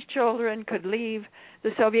wife and his children could leave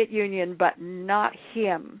the Soviet Union, but not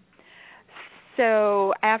him.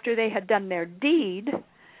 So after they had done their deed,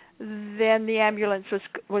 then the ambulance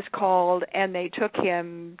was called, and they took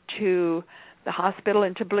him to the hospital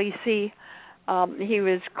in Tbilisi. He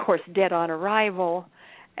was, of course, dead on arrival,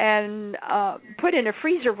 and put in a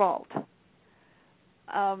freezer vault.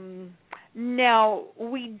 Now,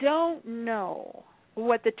 we don't know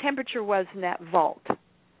what the temperature was in that vault.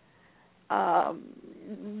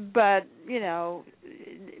 But, you know,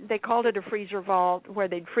 they called it a freezer vault where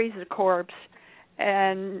they'd freeze the corpse,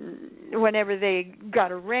 and whenever they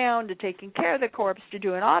got around to taking care of the corpse to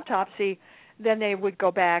do an autopsy, then they would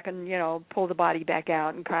go back and, you know, pull the body back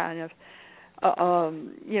out and kind of,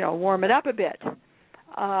 warm it up a bit.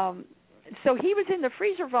 So he was in the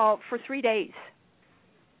freezer vault for 3 days.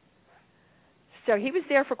 So he was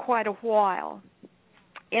there for quite a while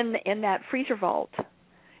in that freezer vault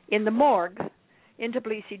in the morgue in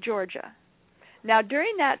Tbilisi, Georgia. Now,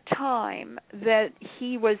 during that time that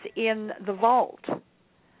he was in the vault,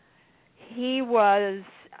 he was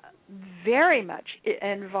very much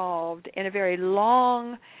involved in a very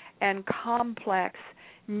long and complex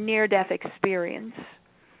near-death experience.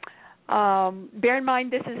 Bear in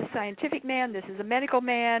mind, this is a scientific man, this is a medical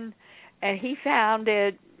man, and he found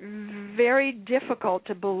it very difficult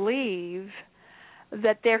to believe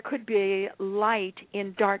that there could be light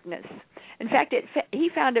in darkness. In fact, he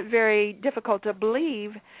found it very difficult to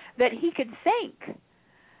believe that he could think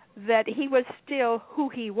that he was still who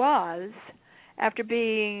he was after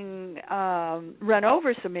being run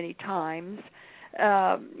over so many times,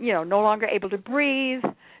 no longer able to breathe,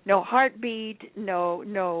 no heartbeat,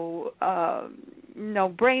 no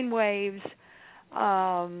brain waves.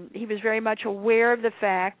 He was very much aware of the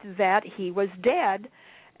fact that he was dead,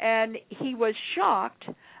 and he was shocked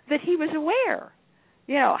that he was aware.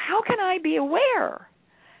 You know, how can I be aware?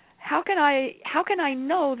 How can I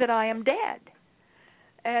know that I am dead?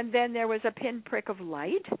 And then there was a pinprick of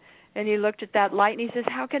light, and he looked at that light and he says,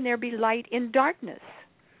 how can there be light in darkness?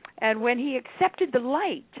 And when he accepted the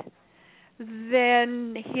light,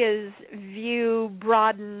 then his view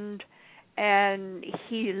broadened, and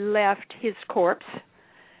he left his corpse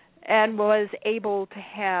and was able to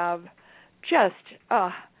have just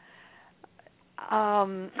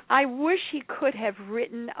I wish he could have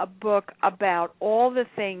written a book about all the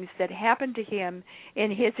things that happened to him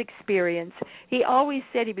in his experience. He always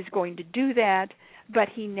said he was going to do that, but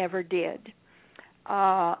he never did.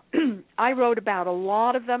 I wrote about a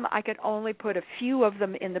lot of them. I could only put a few of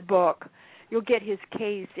them in the book. You'll get his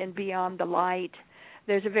case in Beyond the Light.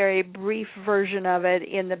 There's a very brief version of it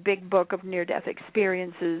in the big book of near-death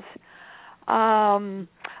experiences.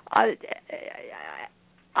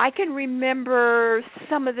 I can remember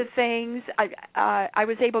some of the things. I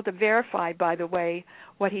was able to verify, by the way,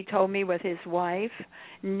 what he told me with his wife,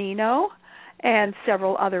 Nino, and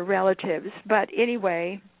several other relatives. But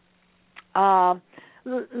anyway,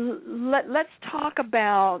 let's talk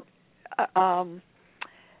about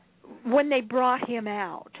when they brought him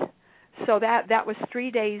out. So that was 3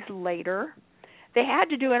 days later. They had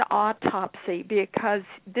to do an autopsy because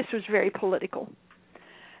this was very political.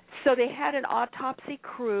 So they had an autopsy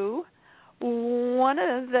crew. One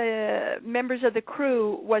of the members of the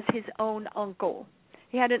crew was his own uncle.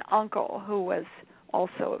 He had an uncle who was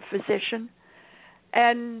also a physician.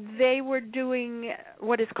 And they were doing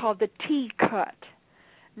what is called the T cut.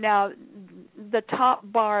 Now, the top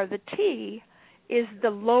bar of the T is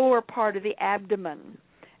the lower part of the abdomen,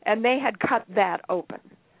 and they had cut that open.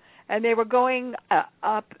 And they were going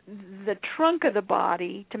up the trunk of the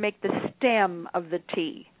body to make the stem of the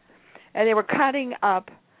T. And they were cutting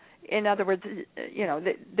up, in other words,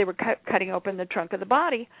 they were cutting open the trunk of the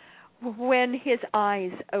body when his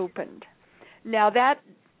eyes opened. Now, that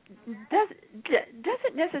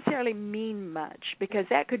doesn't necessarily mean much, because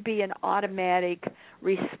that could be an automatic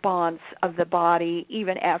response of the body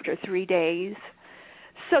even after 3 days.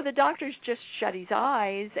 So the doctors just shut his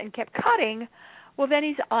eyes and kept cutting. Well, then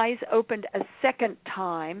his eyes opened a second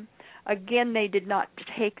time. Again, they did not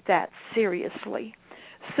take that seriously.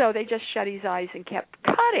 So they just shut his eyes and kept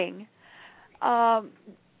cutting.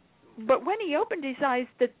 But when he opened his eyes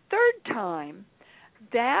the third time,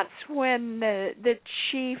 that's when the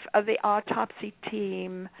chief of the autopsy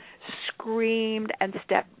team screamed and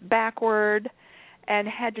stepped backward and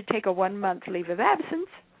had to take a 1-month leave of absence,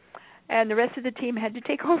 and the rest of the team had to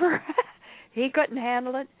take over. He couldn't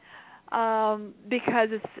handle it because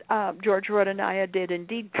George Rodanaya did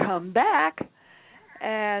indeed come back,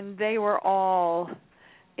 and they were all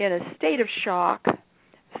in a state of shock.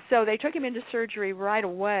 So they took him into surgery right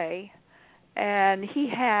away, and he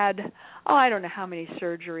had, I don't know how many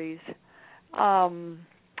surgeries.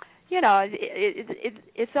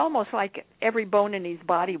 It's almost like every bone in his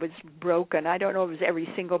body was broken. I don't know if it was every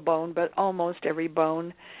single bone, but almost every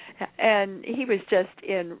bone. And he was just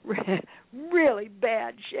in really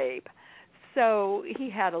bad shape. So he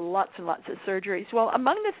had lots and lots of surgeries. Well,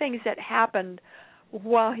 among the things that happened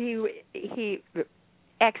while he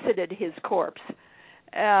exited his corpse,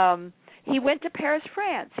 he went to Paris,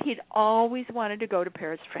 France. He'd always wanted to go to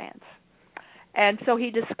Paris, France. And so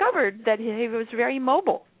he discovered that he was very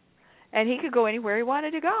mobile, and he could go anywhere he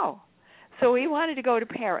wanted to go. So he wanted to go to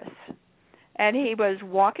Paris. And he was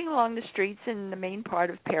walking along the streets in the main part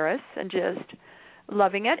of Paris and just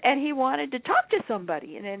loving it, and he wanted to talk to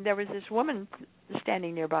somebody. And then there was this woman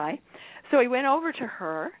standing nearby. So he went over to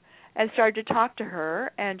her and started to talk to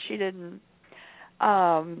her, and she didn't,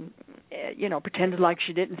 pretended like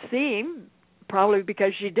she didn't see him, probably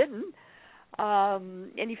because she didn't.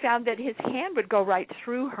 And he found that his hand would go right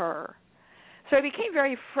through her. So he became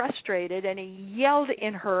very frustrated, and he yelled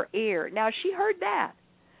in her ear. Now, she heard that,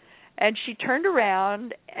 and she turned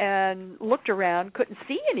around and looked around, couldn't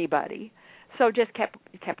see anybody, so just kept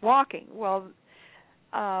walking. Well,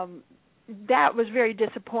 that was very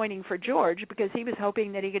disappointing for George because he was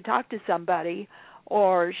hoping that he could talk to somebody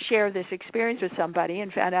or share this experience with somebody,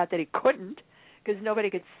 and found out that he couldn't because nobody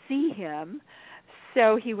could see him.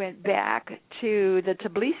 So he went back to the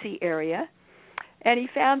Tbilisi area, and he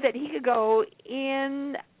found that he could go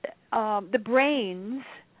in the brains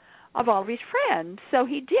of all of his friends. So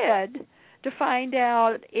he did, to find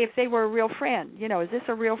out if they were a real friend. Is this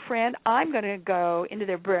a real friend? I'm going to go into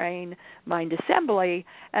their brain mind assembly,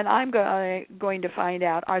 and I'm going to find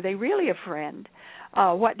out, are they really a friend?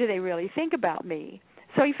 What do they really think about me?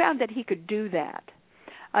 So he found that he could do that.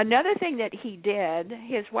 Another thing that he did,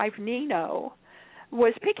 his wife Nino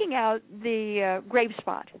was picking out the grave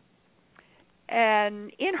spot.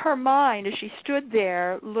 And in her mind, as she stood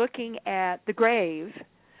there looking at the grave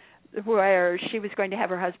where she was going to have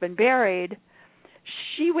her husband buried,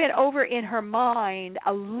 she went over in her mind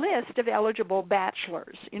a list of eligible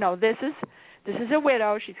bachelors. This is a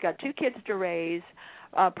widow. She's got 2 kids to raise,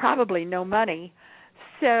 probably no money.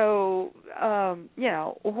 So,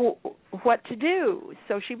 what to do?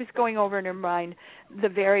 So she was going over in her mind the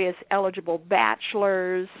various eligible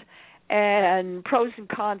bachelors and pros and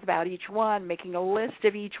cons about each one, making a list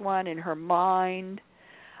of each one in her mind.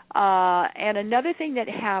 And another thing that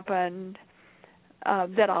happened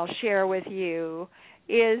that I'll share with you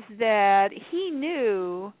is that he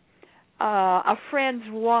knew a friend's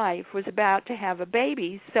wife was about to have a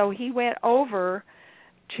baby, so he went over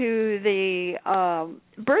to the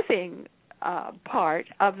birthing part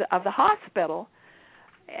of the hospital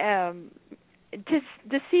to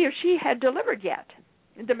see if she had delivered yet,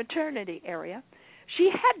 the maternity area. She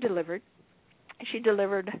had delivered. She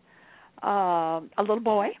delivered a little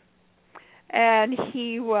boy, and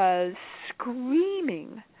he was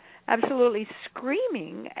screaming, absolutely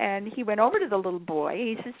screaming, and he went over to the little boy.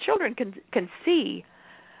 He says children can see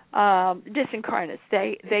disincarnates.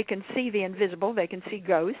 They can see the invisible. They can see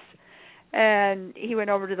ghosts. And he went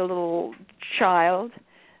over to the little child,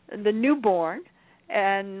 the newborn,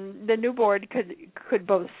 and the newborn could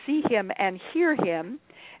both see him and hear him.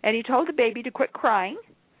 And he told the baby to quit crying,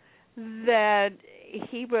 that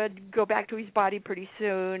he would go back to his body pretty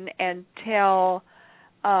soon and tell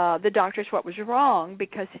the doctors what was wrong,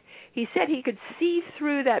 because he said he could see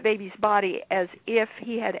through that baby's body as if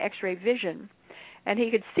he had X-ray vision. And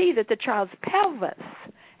he could see that the child's pelvis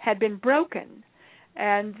had been broken,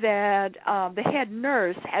 and that the head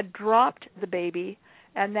nurse had dropped the baby,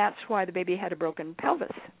 and that's why the baby had a broken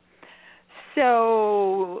pelvis.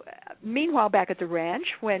 So, meanwhile, back at the ranch,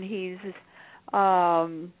 when he's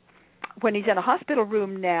in a hospital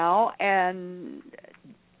room now, and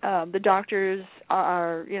the doctors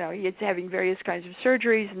are, he's having various kinds of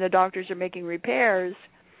surgeries, and the doctors are making repairs.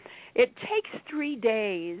 It takes 3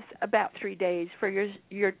 days, about 3 days, for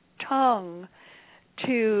your tongue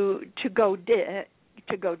to go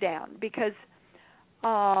down, because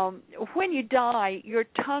when you die, your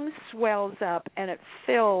tongue swells up and it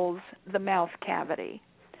fills the mouth cavity.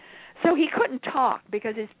 So he couldn't talk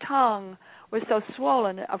because his tongue was so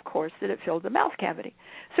swollen, of course, that it filled the mouth cavity.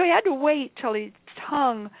 So he had to wait till his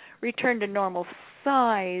tongue returned to normal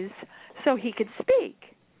size so he could speak.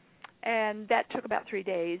 And that took about 3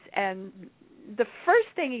 days. And the first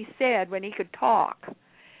thing he said when he could talk,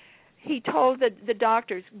 he told the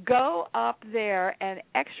doctors, go up there and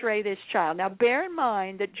x-ray this child. Now, bear in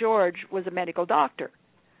mind that George was a medical doctor.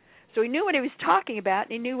 So he knew what he was talking about,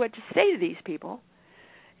 and he knew what to say to these people.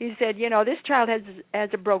 He said, this child has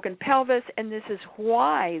a broken pelvis, and this is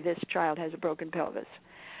why this child has a broken pelvis.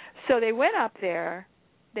 So they went up there.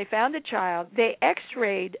 They found the child. They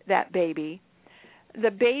x-rayed that baby. The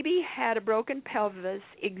baby had a broken pelvis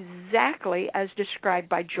exactly as described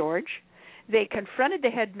by George. They confronted the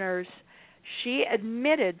head nurse. She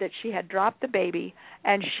admitted that she had dropped the baby,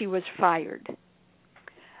 and she was fired.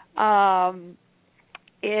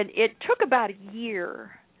 It took about a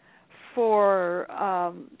year for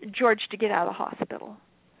George to get out of the hospital.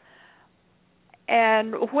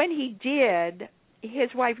 And when he did, his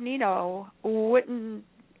wife Nino wouldn't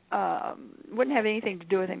have anything to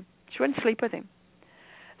do with him. She wouldn't sleep with him.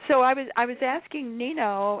 So I was asking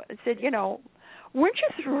Nino, I said, weren't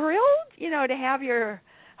you thrilled, to have your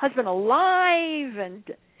husband alive and,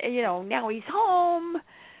 now he's home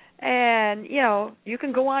and, you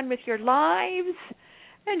can go on with your lives?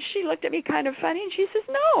 And she looked at me kind of funny and she says,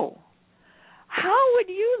 no. How would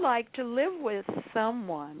you like to live with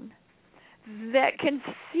someone that can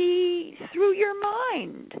see through your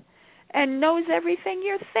mind and knows everything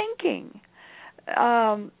you're thinking?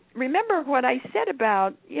 Remember what I said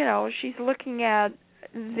about, she's looking at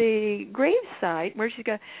the gravesite where she's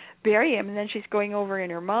going to bury him, and then she's going over in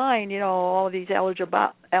her mind, all of these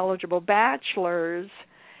eligible bachelors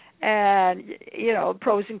and,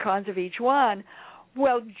 pros and cons of each one.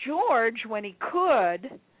 Well, George, when he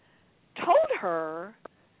could, told her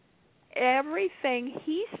everything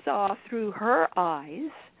he saw through her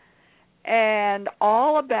eyes and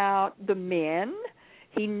all about the men.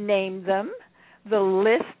 He named them. The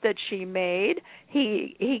list that she made,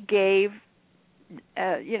 he gave,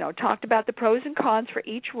 talked about the pros and cons for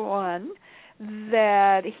each one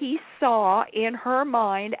that he saw in her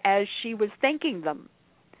mind as she was thinking them,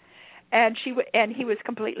 and he was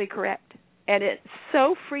completely correct, and it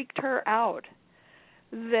so freaked her out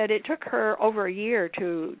that it took her over a year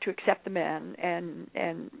to accept the man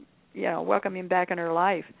and welcome him back in her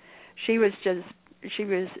life. She was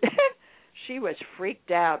she was freaked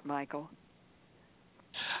out, Michael.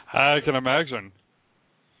 I can imagine.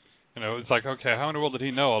 It's like, okay, how in the world did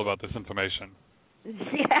he know all about this information?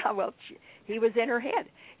 Yeah, well, he was in her head.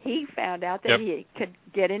 He found out that he could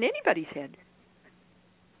get in anybody's head.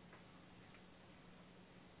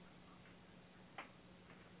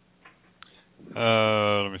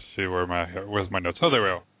 Let me see, where's my notes? Oh, there we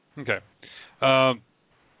go. Okay.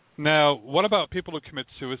 Now, what about people who commit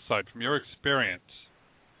suicide from your experience?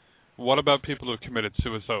 What about people who committed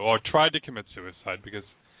suicide or tried to commit suicide? Because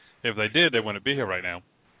if they did, they wouldn't be here right now.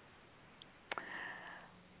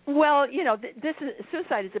 Well,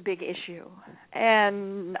 suicide is a big issue,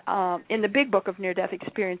 and in the Big Book of Near-Death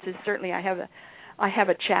Experiences, certainly I have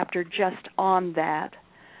a chapter just on that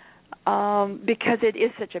because it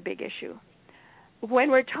is such a big issue.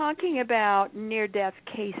 When we're talking about near-death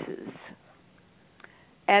cases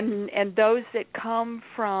and those that come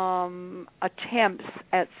from attempts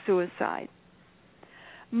at suicide,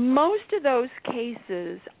 most of those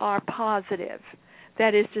cases are positive.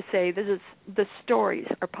 That is to say, the stories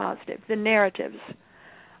are positive. The narratives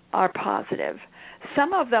are positive.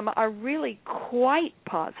 Some of them are really quite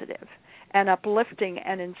positive and uplifting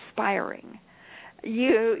and inspiring.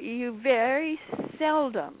 You very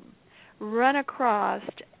seldom run across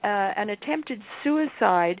an attempted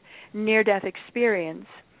suicide near-death experience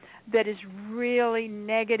that is really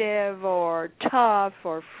negative or tough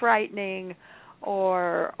or frightening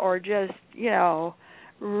or just,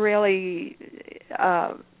 really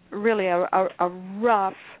a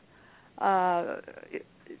rough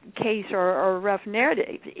case or a rough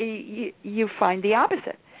narrative. You find the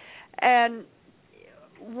opposite. And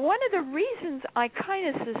one of the reasons I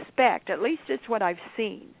kind of suspect, at least it's what I've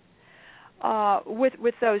seen,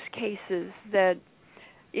 with those cases that,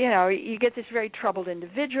 you get this very troubled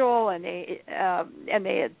individual and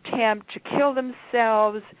they attempt to kill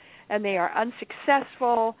themselves and they are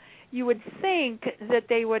unsuccessful, you would think that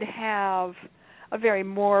they would have a very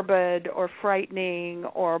morbid or frightening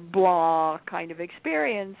or blah kind of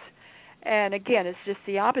experience. And again, it's just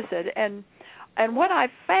the opposite. And what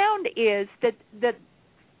I've found is that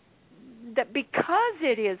because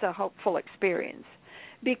it is a hopeful experience,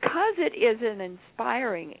 because it is an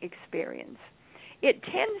inspiring experience, it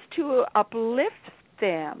tends to uplift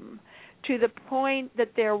them to the point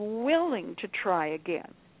that they're willing to try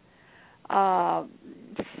again.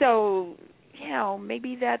 So,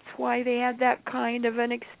 maybe that's why they had that kind of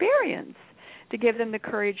an experience, to give them the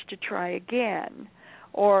courage to try again,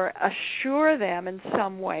 or assure them in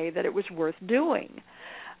some way that it was worth doing.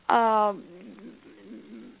 But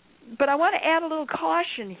I want to add a little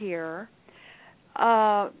caution here,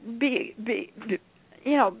 because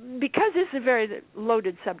this is a very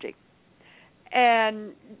loaded subject.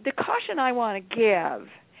 And the caution I want to give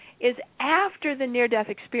is after the near-death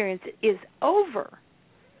experience is over,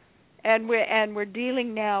 and we're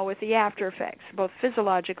dealing now with the after effects, both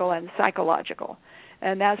physiological and psychological,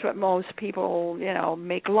 and that's what most people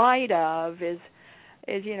make light of is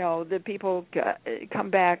the people come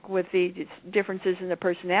back with the differences in the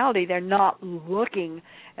personality. They're not looking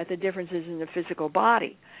at the differences in the physical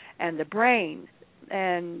body and the brain,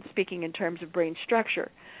 and speaking in terms of brain structure.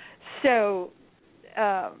 So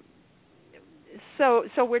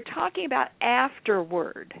we're talking about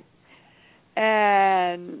afterward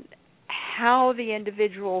and how the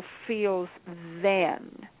individual feels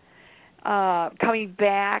then, coming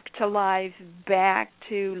back to life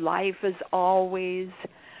as always,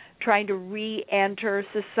 trying to re-enter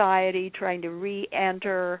society, trying to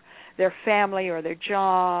re-enter their family or their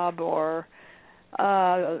job or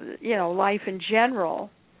life in general.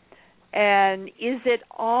 And is it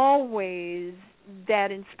always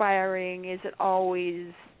that inspiring? Is it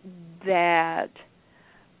always that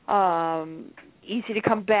easy to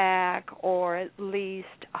come back, or at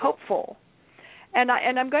least hopeful? And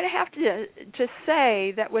I'm going to have to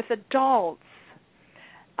say that with adults,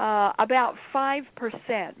 about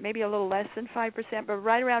 5%, maybe a little less than 5%, but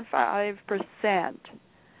right around 5%,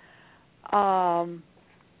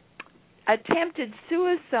 attempted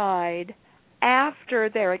suicide after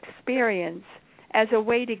their experience as a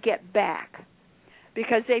way to get back,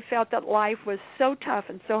 because they felt that life was so tough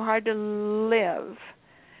and so hard to live,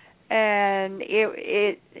 and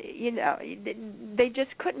they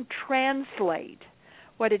just couldn't translate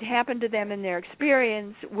what had happened to them in their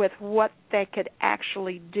experience with what they could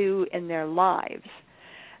actually do in their lives.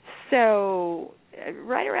 So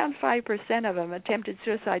right around 5% of them attempted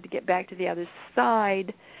suicide to get back to the other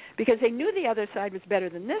side, because they knew the other side was better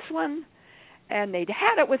than this one, and they'd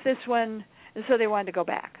had it with this one, and so they wanted to go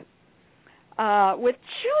back. With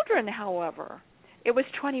children, however, it was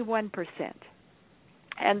 21%,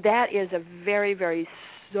 and that is a very, very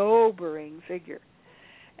sobering figure.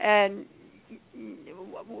 And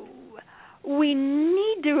we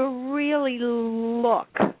need to really look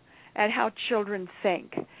at how children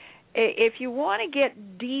think. If you want to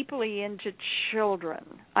get deeply into children,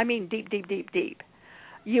 I mean deep,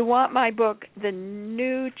 you want my book, The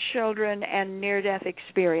New Children and Near-Death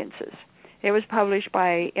Experiences. It was published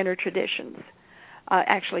by Inner Traditions,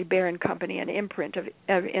 actually Bear & Company, an imprint of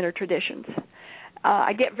Inner Traditions.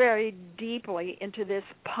 I get very deeply into this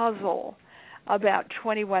puzzle about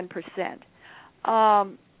 21%.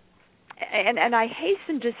 And I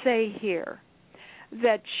hasten to say here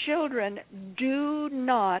that children do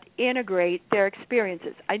not integrate their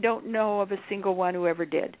experiences. I don't know of a single one who ever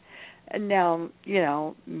did. Now,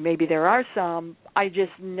 maybe there are some. I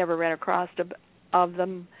just never ran across of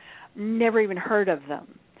them, never even heard of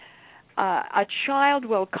them. A child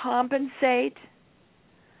will compensate,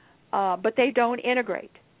 but they don't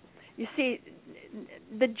integrate. You see,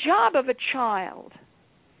 the job of a child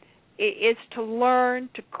is to learn,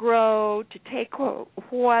 to grow, to take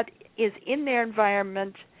what is in their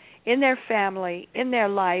environment, in their family, in their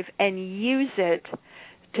life, and use it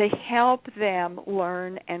to help them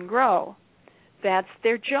learn and grow. That's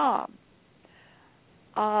their job.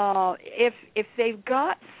 If they've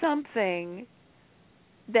got something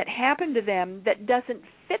that happened to them that doesn't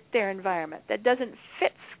fit their environment, that doesn't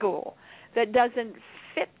fit school, that doesn't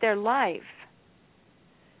fit their life,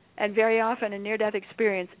 and very often a near-death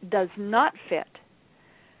experience does not fit.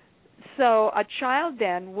 So a child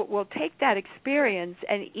then will take that experience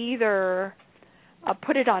and either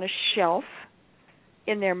put it on a shelf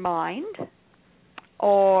in their mind,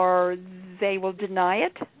 or they will deny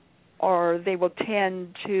it, or they will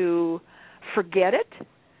tend to forget it,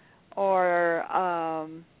 or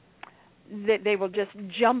they will just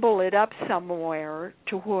jumble it up somewhere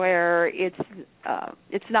to where it's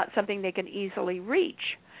not something they can easily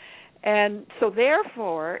reach. And so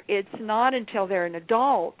therefore, it's not until they're an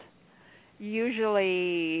adult,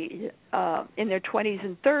 usually in their 20s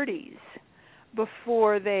and 30s,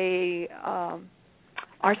 before they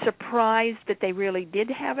are surprised that they really did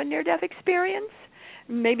have a near-death experience.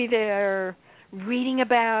 Maybe they're reading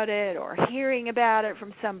about it or hearing about it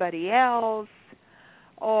from somebody else,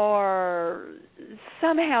 or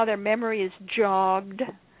somehow their memory is jogged,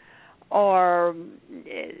 or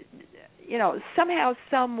somehow,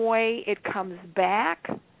 some way it comes back,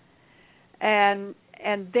 and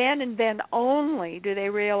then only do they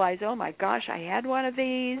realize, oh my gosh, I had one of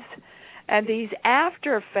these, and these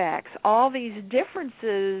after effects, all these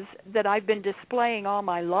differences that I've been displaying all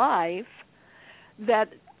my life, that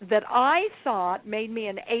I thought made me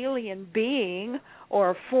an alien being,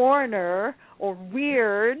 or a foreigner, or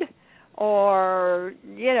weird, or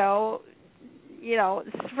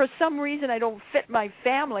for some reason I don't fit my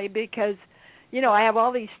family because, I have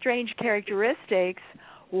all these strange characteristics.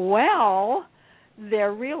 Well,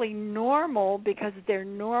 they're really normal because they're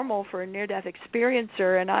normal for a near-death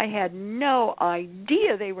experiencer, and I had no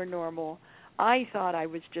idea they were normal. I thought I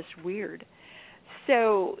was just weird.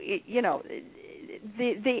 So,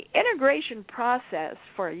 the integration process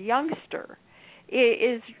for a youngster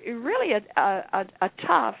is really a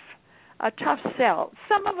tough sell.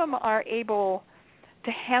 Some of them are able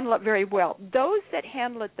to handle it very well. Those that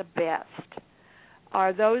handle it the best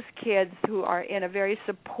are those kids who are in a very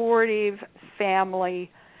supportive family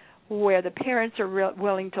where the parents are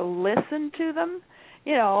willing to listen to them.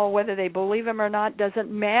 Whether they believe them or not doesn't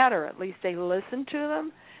matter. At least they listen to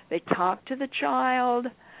them. They talk to the child,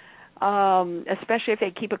 especially if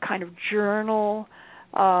they keep a kind of journal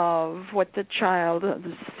of what the child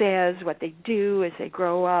says, what they do as they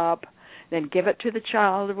grow up, then give it to the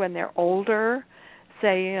child when they're older.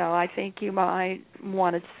 Say, I think you might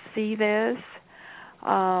want to see this.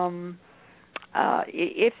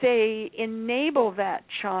 If they enable that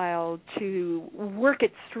child to work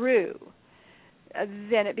it through,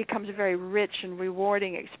 then it becomes a very rich and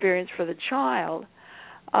rewarding experience for the child.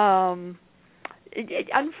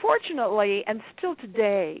 Unfortunately, and still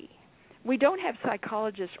today, we don't have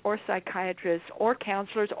psychologists or psychiatrists or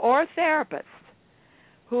counselors or therapists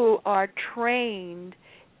who are trained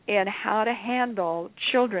in how to handle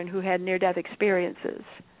children who had near-death experiences.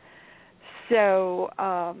 So,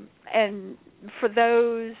 and for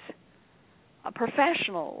those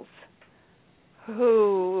professionals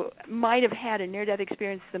who might have had a near-death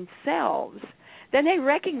experience themselves, then they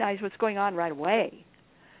recognize what's going on right away,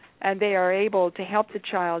 and they are able to help the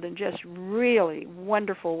child in just really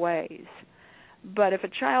wonderful ways. But if a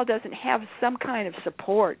child doesn't have some kind of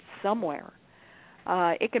support somewhere,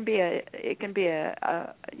 it can be a kind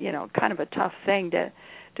of a tough thing to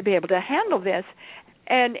be able to handle this.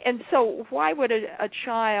 And so why would a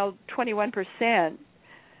child, 21%,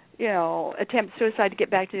 attempt suicide to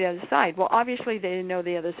get back to the other side? Well, obviously they know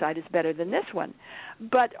the other side is better than this one.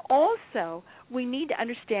 But also we need to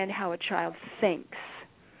understand how a child thinks.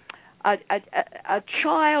 A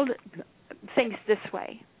child thinks this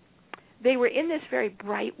way. They were in this very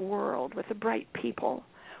bright world with the bright people,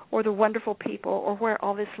 or the wonderful people, or where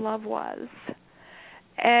all this love was,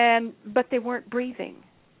 but they weren't breathing.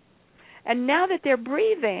 And now that they're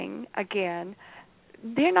breathing again,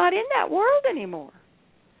 they're not in that world anymore.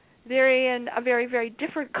 They're in a very, very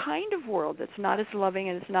different kind of world that's not as loving,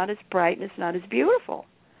 and it's not as bright, and it's not as beautiful.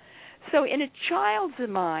 So in a child's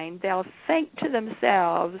mind, they'll think to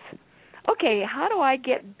themselves, okay, how do I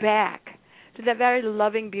get back to that very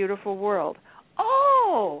loving, beautiful world?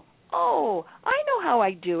 Oh, I know how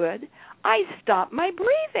I do it. I stop my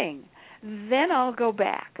breathing. Then I'll go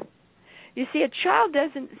back. You see, a child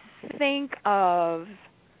doesn't think of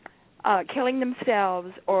killing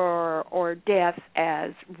themselves or death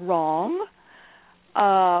as wrong.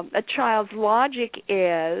 A child's logic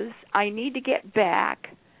is, I need to get back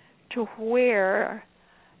to where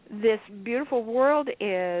this beautiful world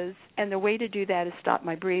is, and the way to do that is stop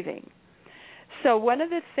my breathing. So one of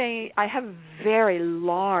the things, I have a very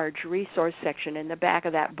large resource section in the back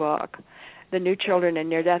of that book, The New Children and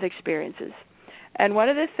Near-Death Experiences. And one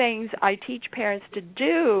of the things I teach parents to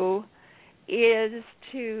do is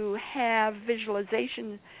to have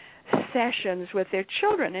visualization sessions with their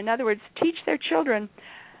children. In other words, teach their children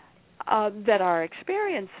that are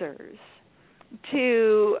experiencers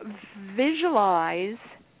to visualize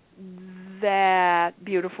that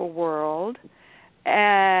beautiful world,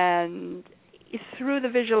 and through the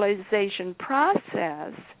visualization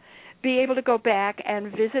process, be able to go back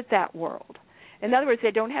and visit that world. In other words,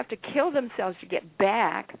 they don't have to kill themselves to get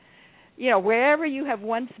back. Wherever you have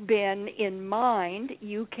once been in mind,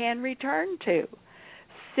 you can return to.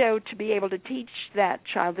 So to be able to teach that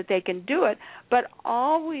child that they can do it, but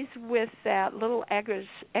always with that little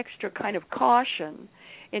extra kind of caution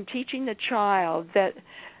in teaching the child that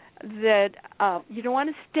you don't want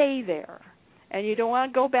to stay there, and you don't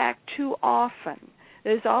want to go back too often.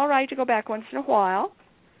 It's all right to go back once in a while,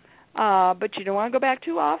 but you don't want to go back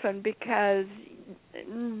too often, because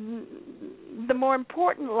the more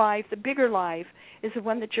important life, the bigger life, is the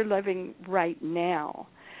one that you're living right now.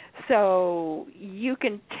 So you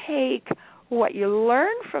can take what you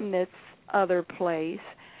learn from this other place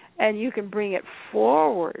and you can bring it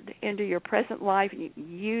forward into your present life and you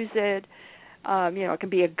can use it. It can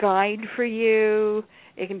be a guide for you.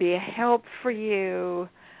 It can be a help for you,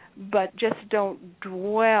 but just don't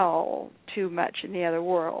dwell too much in the other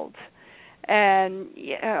world. And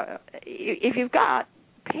if you've got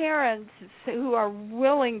parents who are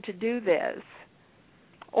willing to do this,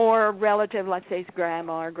 or a relative, let's say it's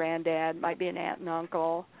grandma or granddad, might be an aunt and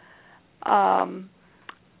uncle,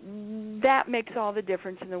 that makes all the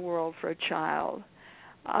difference in the world for a child.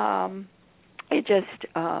 It just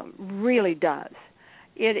really does.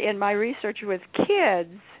 In my research with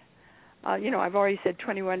kids, I've already said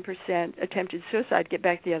 21% attempted suicide, get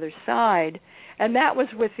back to the other side, and that was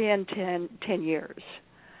within 10 years.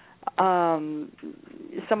 Some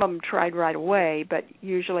of them tried right away, but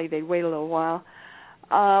usually they'd wait a little while.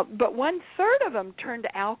 But 1/3 of them turned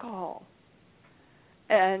to alcohol.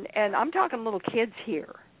 And I'm talking little kids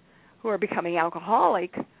here who are becoming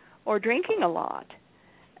alcoholic or drinking a lot.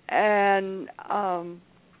 And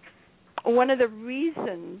one of the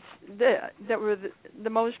reasons that were the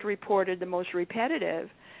most reported, the most repetitive,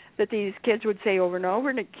 that these kids would say over and over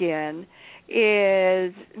and again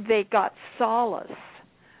is they got solace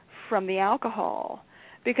from the alcohol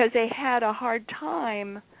because they had a hard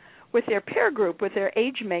time with their peer group, with their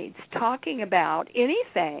age mates, talking about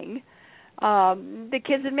anything. The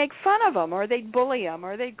kids would make fun of them, or they'd bully them,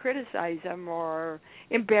 or they'd criticize them, or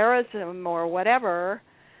embarrass them, or whatever.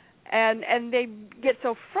 And they get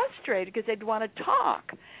so frustrated because they'd want to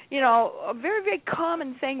talk. A very, very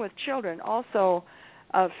common thing with children, also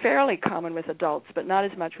fairly common with adults, but not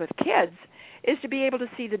as much with kids, is to be able to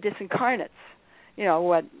see the disincarnates,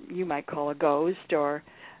 what you might call a ghost or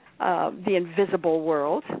the invisible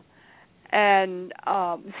world, and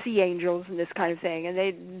see angels and this kind of thing.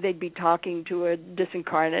 And they'd be talking to a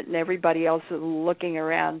disincarnate and everybody else looking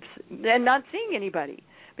around and not seeing anybody.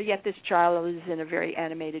 But yet this child is in a very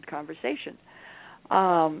animated conversation.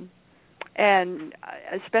 And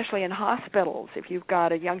especially in hospitals, if you've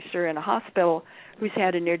got a youngster in a hospital who's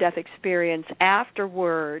had a near-death experience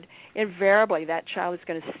afterward, invariably that child is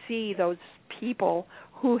going to see those people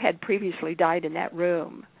who had previously died in that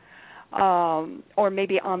room, or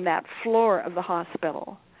maybe on that floor of the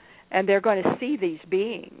hospital, and they're going to see these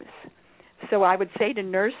beings. So I would say to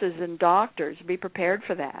nurses and doctors, be prepared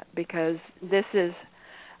for that, because this is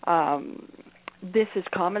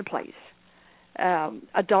commonplace.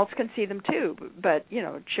 Adults can see them too, but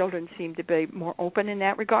children seem to be more open in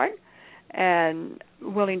that regard and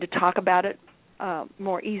willing to talk about it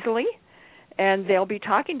more easily. And they'll be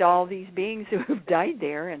talking to all these beings who have died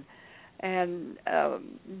there, and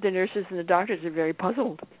the nurses and the doctors are very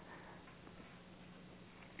puzzled.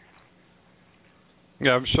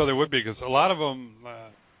 Yeah, I'm sure they would be, because a lot of them,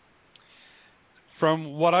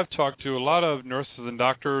 from what I've talked to, a lot of nurses and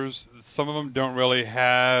doctors, some of them don't really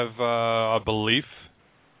have a belief,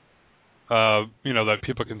 that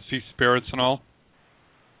people can see spirits and all.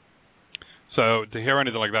 So to hear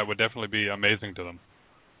anything like that would definitely be amazing to them.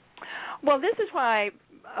 Well, this is why,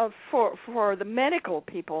 for the medical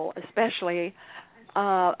people especially,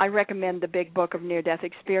 I recommend the big book of near-death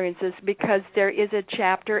experiences, because there is a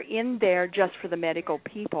chapter in there just for the medical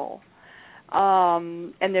people.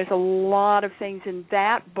 And there's a lot of things in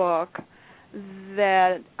that book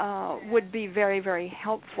that would be very, very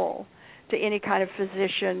helpful to any kind of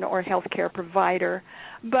physician or healthcare provider.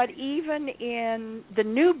 But even in the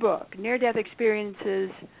new book, Near-Death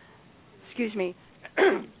Experiences,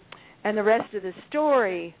 and the rest of the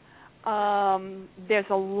story, there's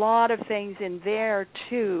a lot of things in there,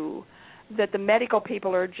 too, that the medical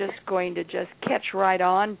people are just going to just catch right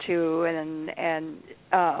on to and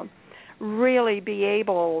really be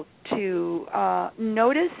able to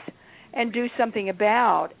notice and do something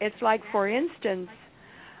about. It's like, for instance,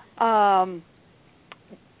 and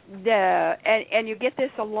you get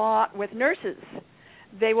this a lot with nurses.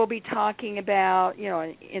 They will be talking about,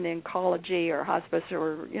 in oncology or hospice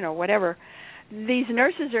or, whatever. These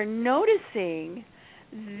nurses are noticing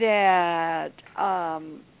that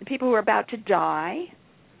people who are about to die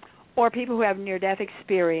or people who have near-death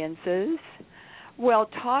experiences will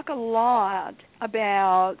talk a lot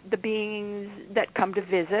about the beings that come to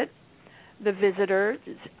visit, the visitors,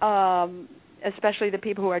 especially the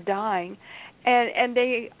people who are dying, and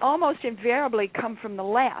they almost invariably come from the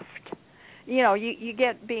left. You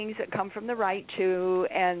get beings that come from the right too,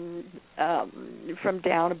 and from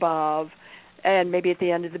down above, and maybe at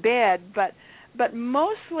the end of the bed. But but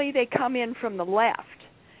mostly they come in from the left.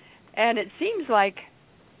 And it seems like,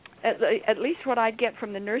 at least what I get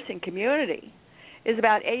from the nursing community, is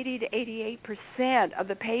about 80 to 88% of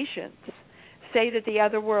the patients say that the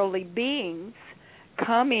otherworldly beings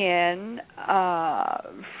come in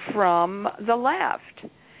from the left.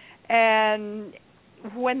 And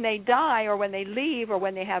when they die or when they leave or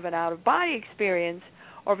when they have an out-of-body experience,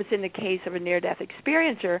 or if it's in the case of a near-death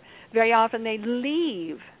experiencer, very often they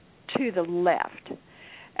leave to the left.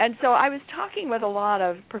 And so I was talking with a lot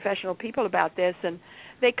of professional people about this, and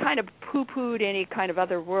they kind of poo-pooed any kind of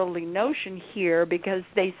otherworldly notion here because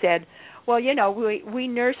they said, well, you know, we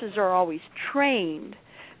nurses are always trained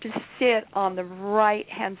to sit on the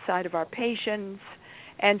right-hand side of our patients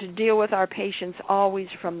and to deal with our patients always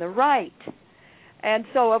from the right. And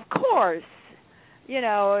so, of course, you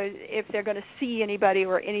know, if they're going to see anybody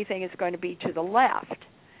or anything, it's going to be to the left.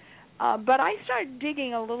 But I started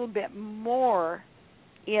digging a little bit more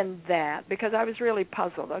in that because I was really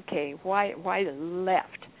puzzled. Okay, why the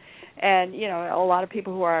left? And, you know, a lot of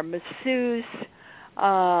people who are masseuses,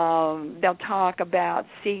 they'll talk about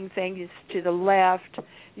seeing things to the left,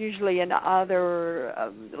 usually in other,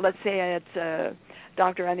 let's say it's a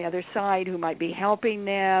doctor on the other side who might be helping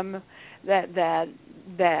them, that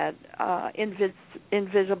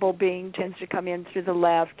invisible being tends to come in through the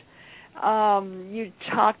left. You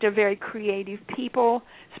talk to very creative people,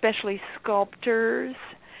 especially sculptors,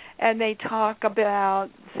 and they talk about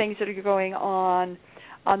things that are going on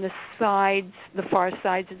the sides, the far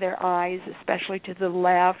sides of their eyes, especially to the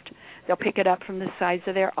left. They'll pick it up from the sides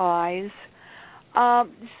of their eyes.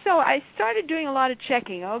 So I started doing a lot of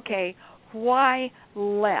checking. Okay, why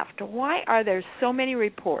left? Why are there so many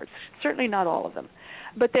reports? Certainly not all of them,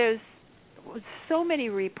 but there's so many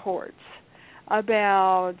reports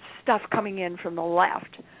about stuff coming in from the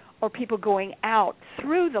left or people going out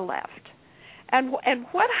through the left. And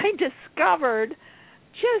what I discovered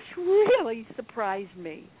just really surprised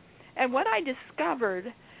me. And what I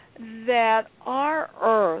discovered that our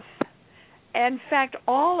Earth, in fact,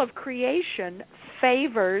 all of creation,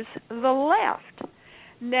 favors the left.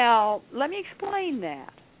 Now, let me explain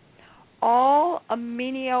that. All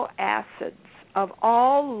amino acids of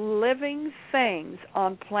all living things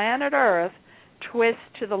on planet Earth twist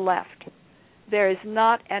to the left. There is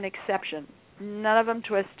not an exception. None of them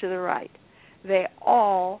twist to the right. They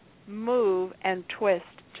all move and twist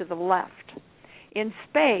to the left. In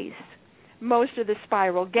space, most of the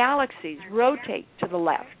spiral galaxies rotate to the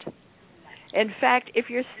left. In fact, if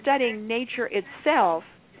you're studying nature itself,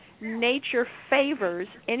 nature favors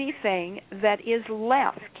anything that is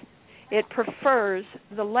left. It prefers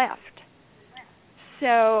the left.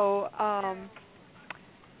 So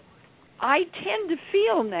I tend to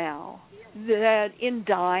feel now that in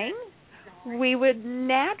dying, we would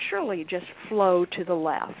naturally just flow to the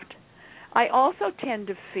left. I also tend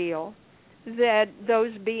to feel that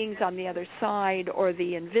those beings on the other side, or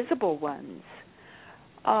the invisible ones,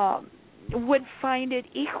 would find it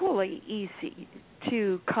equally easy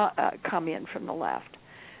to come in from the left.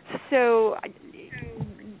 So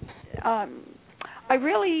I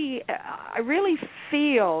really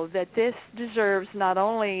feel that this deserves not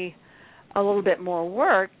only a little bit more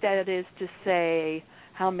work, that is to say,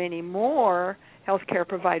 how many more healthcare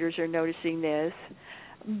providers are noticing this,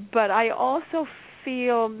 but I also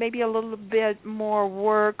feel maybe a little bit more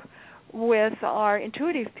work with our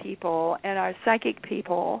intuitive people and our psychic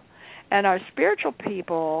people and our spiritual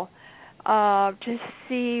people to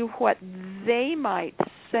see what they might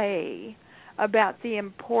say about the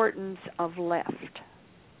importance of left.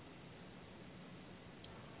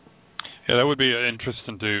 Yeah, that would be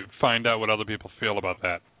interesting to find out what other people feel about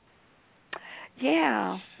that.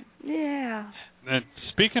 Yeah. And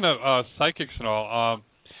speaking of psychics and all,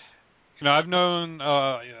 you know, I've known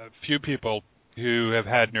a few people who have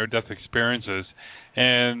had near-death experiences,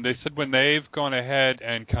 and they said when they've gone ahead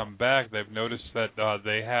and come back, they've noticed that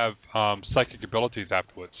they have psychic abilities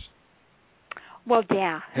afterwards. Well,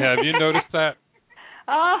 yeah. Have you noticed that?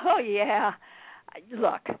 Oh, yeah.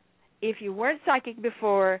 Look, if you weren't psychic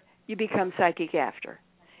before, you become psychic after.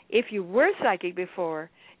 If you were psychic before,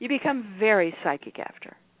 you become very psychic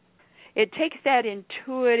after. It takes that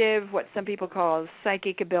intuitive, what some people call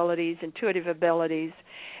psychic abilities, intuitive abilities,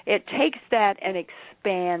 it takes that and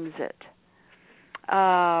expands it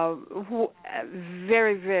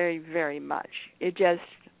very, very, very much. It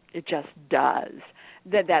just does.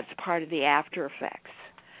 That's part of the after effects.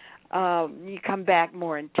 You come back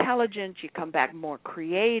more intelligent, you come back more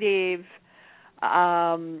creative,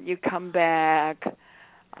 you come back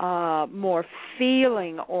more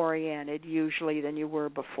feeling-oriented usually than you were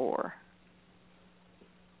before.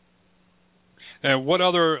 And what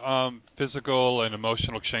other physical and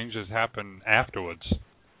emotional changes happen afterwards?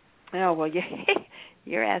 Oh, well,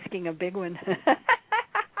 you're asking a big one.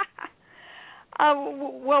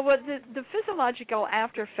 Well, the physiological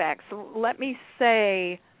after effects, let me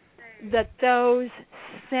say that those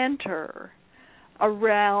center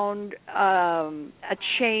around a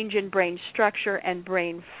change in brain structure and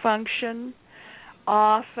brain function,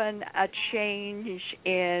 often a change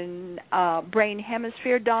in brain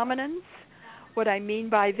hemisphere dominance. What I mean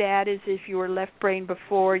by that is if you were left-brained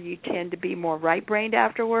before, you tend to be more right-brained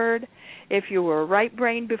afterward. If you were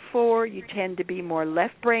right-brained before, you tend to be more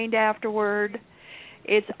left-brained afterward.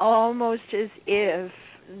 It's almost as if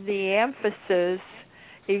the emphasis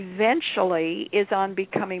eventually is on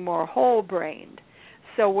becoming more whole-brained.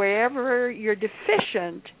 So wherever you're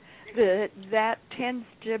deficient, that tends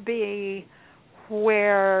to be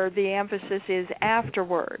where the emphasis is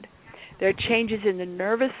afterward. There are changes in the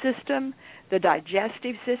nervous system, the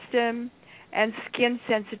digestive system, and skin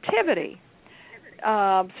sensitivity.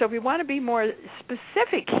 So if we want to be more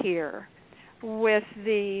specific here with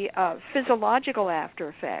the physiological after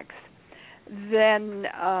effects, then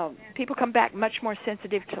people come back much more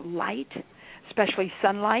sensitive to light, especially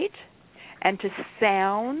sunlight, and to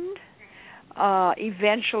sound.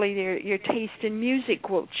 Eventually your taste in music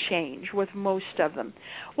will change with most of them.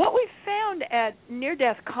 What we've found at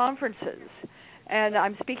near-death conferences, and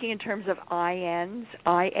I'm speaking in terms of IANDS,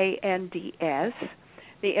 IANDS,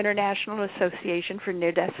 the International Association for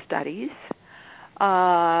Near-Death Studies,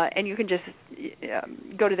 and you can just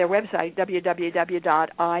go to their website,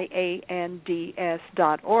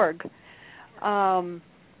 www.iands.org.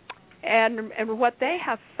 And what they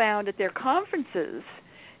have found at their conferences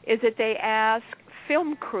is that they ask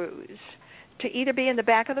film crews to either be in the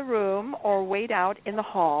back of the room or wait out in the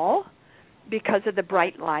hall because of the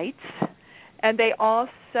bright lights. And they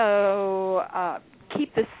also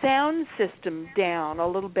keep the sound system down a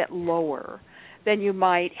little bit lower than you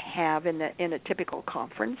might have in a typical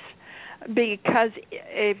conference, because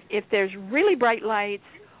if there's really bright lights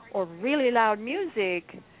or really loud music,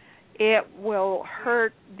 it will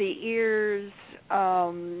hurt the ears,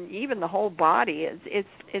 even the whole body.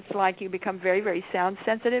 It's like you become very, very sound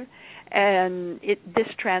sensitive, and this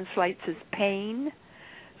translates as pain.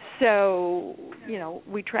 So,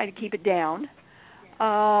 we try to keep it down.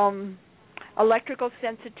 Electrical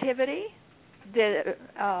sensitivity.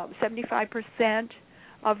 75%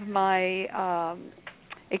 of my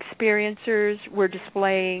experiencers were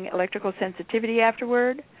displaying electrical sensitivity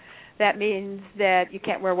afterward. That means that you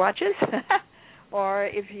can't wear watches, or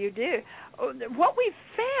if you do. What we've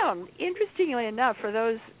found, interestingly enough, for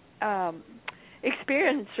those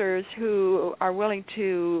experiencers who are willing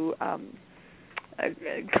to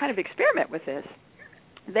kind of experiment with this,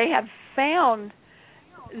 they have found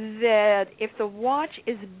that if the watch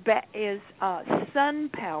is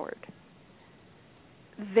sun-powered,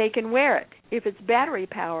 they can wear it. If it's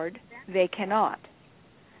battery-powered, they cannot.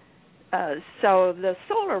 So the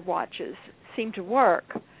solar watches seem to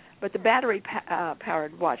work, but the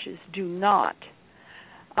battery-powered watches do not.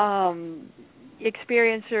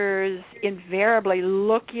 Experiencers invariably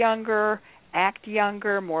look younger, act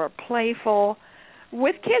younger, more playful.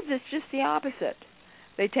 With kids, it's just the opposite.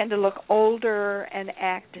 They tend to look older and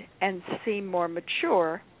act and seem more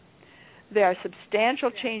mature. There are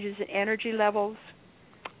substantial changes in energy levels,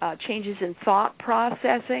 changes in thought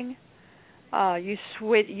processing. You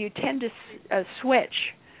tend to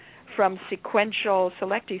switch from sequential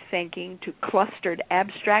selective thinking to clustered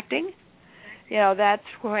abstracting. That's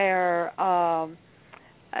where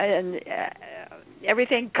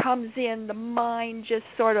everything comes in. The mind just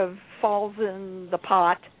sort of falls in the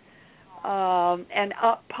pot. And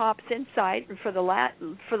up pops insight, and for the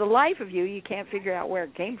life of you, you can't figure out where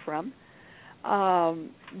it came from.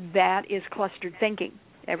 That is clustered thinking.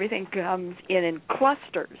 Everything comes in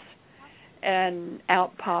clusters, and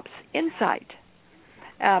out pops insight.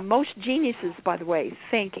 Most geniuses, by the way,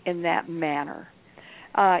 think in that manner.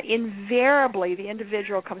 Invariably, the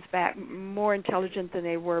individual comes back more intelligent than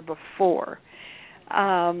they were before.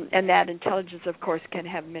 And that intelligence, of course, can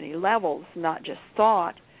have many levels, not just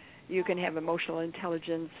thought. You can have emotional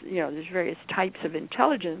intelligence. There's various types of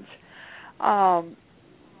intelligence.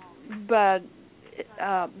 But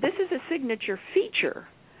this is a signature feature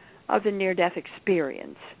of the near-death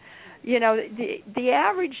experience. The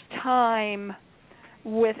average time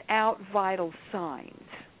without vital signs.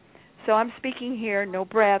 So I'm speaking here, no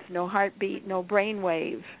breath, no heartbeat, no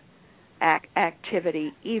brainwave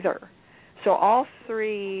activity either. So all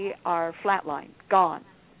three are flatline, gone.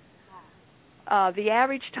 The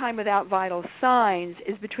average time without vital signs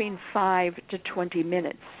is between 5 to 20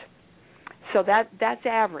 minutes. So that's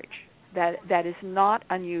average. That is not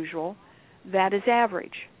unusual. That is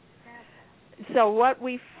average. So what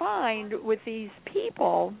we find with these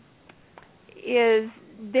people is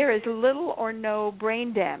there is little or no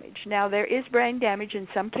brain damage. Now, there is brain damage in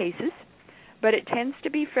some cases, but it tends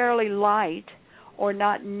to be fairly light or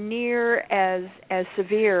not near as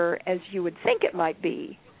severe as you would think it might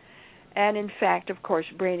be. And in fact, of course,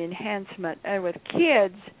 brain enhancement. And with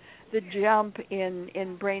kids, the jump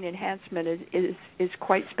in brain enhancement is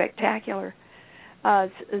quite spectacular.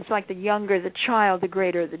 It's like the younger the child, the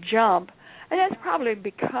greater the jump. And that's probably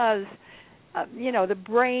because, the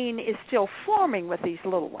brain is still forming with these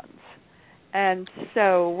little ones. And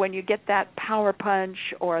so when you get that power punch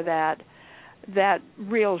or that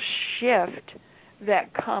real shift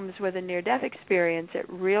that comes with a near-death experience, it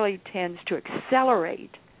really tends to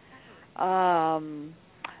accelerate the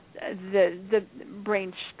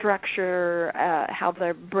brain structure, how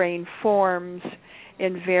the brain forms.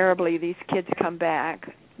 Invariably, these kids come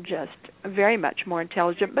back just very much more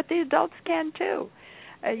intelligent, but the adults can too.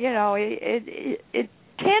 It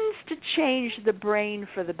tends to change the brain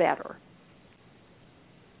for the better.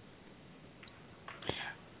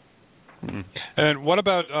 And what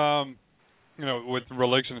about, with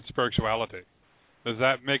religion and spirituality? Does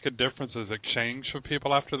that make a difference? Does it change for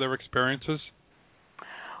people after their experiences?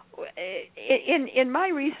 In my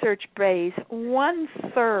research base,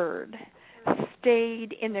 1/3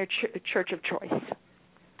 stayed in their church of choice.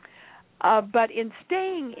 But in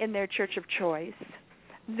staying in their church of choice,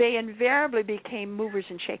 they invariably became movers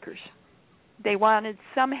and shakers. They wanted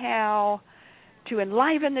somehow to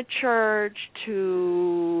enliven the church,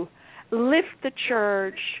 to lift the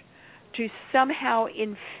church, to somehow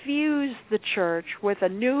infuse the church with a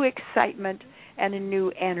new excitement and a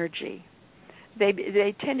new energy.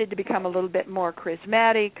 They tended to become a little bit more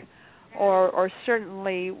charismatic, or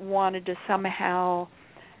certainly wanted to somehow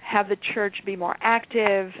have the church be more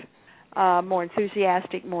active, more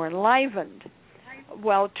enthusiastic, more enlivened.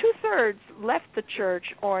 Well, 2/3 left the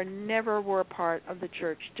church or never were a part of the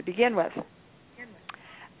church to begin with.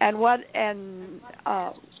 And what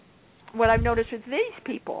I've noticed with these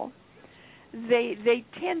people, they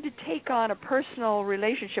tend to take on a personal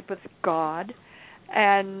relationship with God,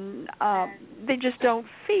 and they just don't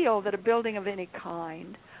feel that a building of any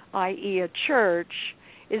kind, i.e. a church,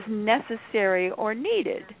 is necessary or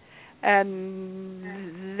needed.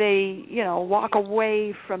 And they, walk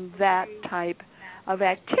away from that type of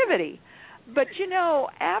activity. But,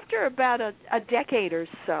 after about a decade or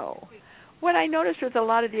so, what I noticed with a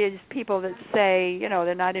lot of these people that say,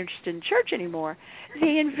 they're not interested in church anymore,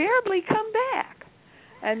 they invariably come back.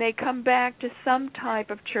 And they come back to some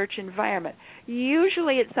type of church environment.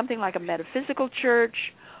 Usually it's something like a metaphysical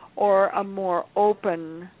church or a more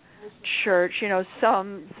open church.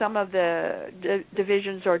 Some of the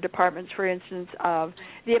divisions or departments, for instance, of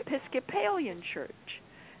the Episcopalian church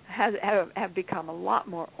have become a lot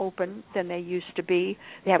more open than they used to be.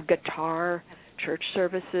 They have guitar church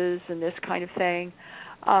services and this kind of thing.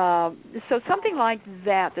 So something like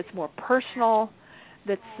that's more personal,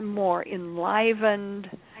 that's more enlivened,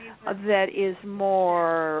 that is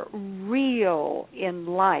more real in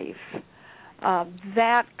life.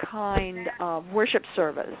 That kind of worship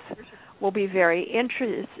service will be very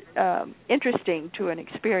interesting to an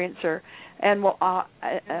experiencer, and will,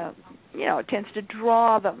 it tends to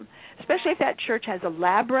draw them, especially if that church has a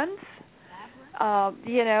labyrinth,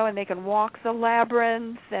 and they can walk the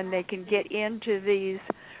labyrinth, and they can get into these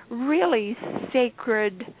really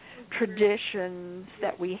sacred traditions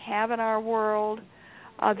that we have in our world.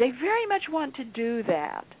 They very much want to do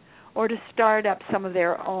that, or to start up some of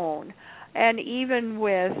their own. And even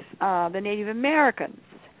with the Native Americans,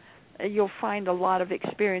 you'll find a lot of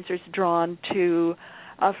experiencers drawn to,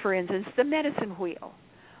 for instance, the medicine wheel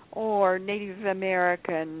or Native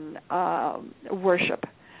American worship.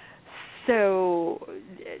 So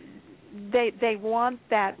they want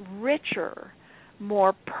that richer,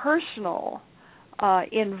 more personal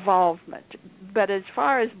involvement. But as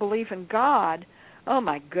far as belief in God, oh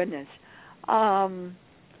my goodness,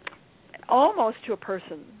 almost to a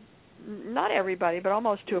person, not everybody, but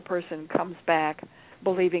almost to a person comes back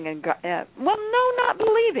believing in God. Well, no, not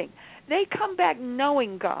believing. They come back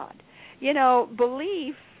knowing God.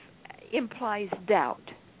 Belief implies doubt.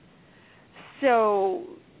 So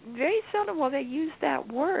very seldom will they use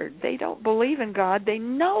that word. They don't believe in God. They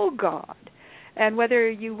know God. And whether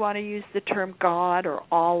you want to use the term God or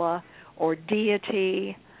Allah or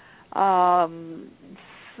deity, some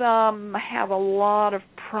have a lot of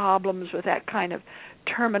problems with that kind of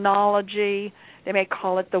terminology. They may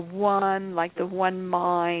call it the one, like the one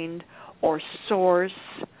mind or source.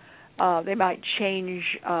 They might change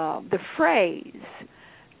the phrase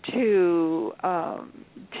to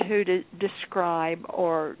describe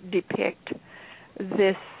or depict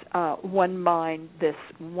this one mind, this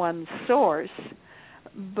one source,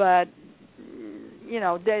 but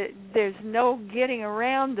there's no getting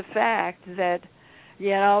around the fact that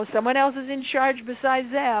someone else is in charge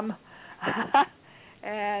besides them,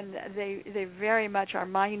 and they very much are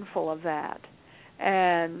mindful of that,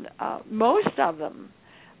 and most of them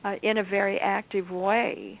in a very active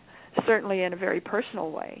way, certainly in a very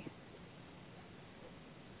personal way.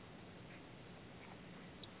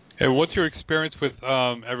 Hey, what's your experience with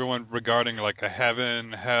everyone regarding like a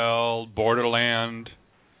heaven, hell, borderland?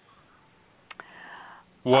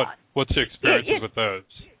 What's your experiences with those?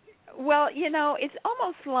 Well, it's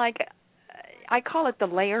almost like, I call it the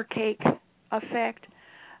layer cake effect.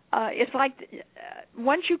 It's like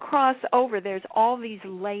once you cross over, there's all these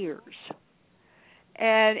layers,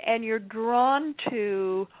 and you're drawn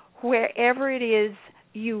to wherever it is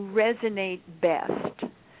you resonate best.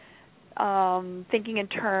 Thinking in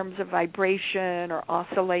terms of vibration or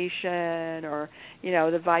oscillation, or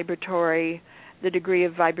the degree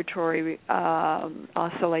of vibratory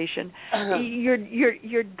oscillation.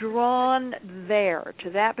 You're drawn there to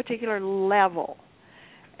that particular level,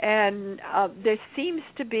 and there seems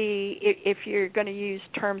to be, if you're going to use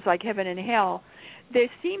terms like heaven and hell, there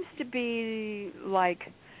seems to be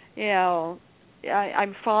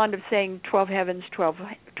I'm fond of saying 12 heavens, 12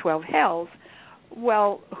 hells.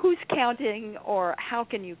 Well, who's counting, or how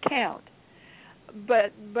can you count?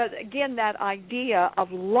 But again, that idea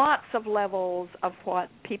of lots of levels of what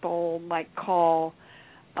people might call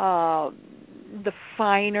the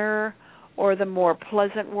finer or the more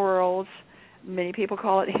pleasant worlds. Many people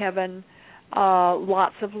call it heaven.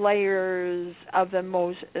 Lots of layers of the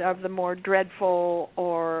more dreadful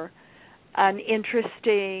or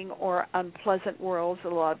uninteresting or unpleasant worlds. A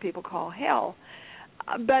lot of people call hell.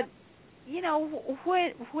 But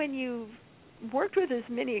when you've worked with as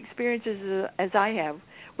many experiences as I have,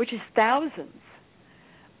 which is thousands,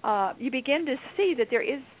 you begin to see that there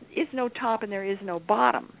is no top and there is no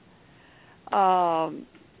bottom.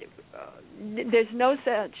 There's no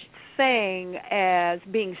such thing as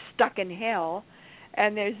being stuck in hell,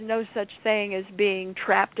 and there's no such thing as being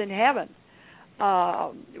trapped in heaven.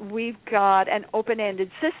 We've got an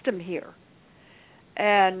open-ended system here,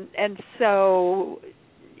 and so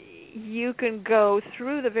you can go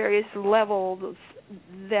through the various levels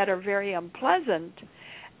that are very unpleasant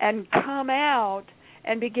and come out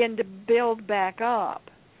and begin to build back up.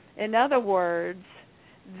 In other words,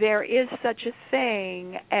 there is such a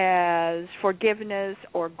thing as forgiveness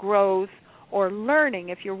or growth or learning.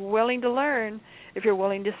 If you're willing to learn, if you're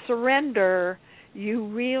willing to surrender, you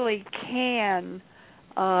really can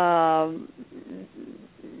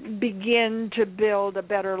begin to build a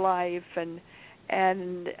better life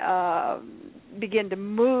and begin to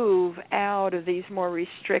move out of these more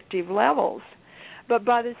restrictive levels. But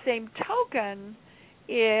by the same token,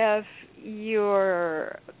 if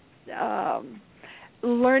you're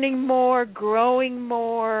learning more, growing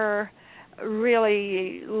more,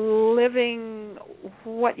 really living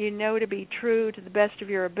what you know to be true to the best of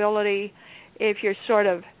your ability, if you're sort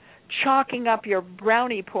of chalking up your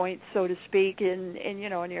brownie points, so to speak, and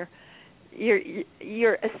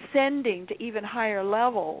you're ascending to even higher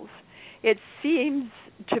levels, it seems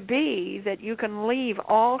to be that you can leave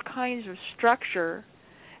all kinds of structure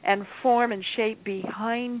and form and shape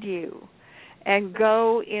behind you and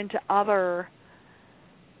go into other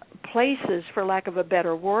places, for lack of a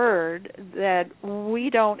better word, that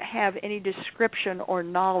we don't have any description or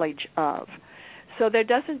knowledge of. So there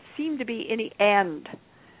doesn't seem to be any end.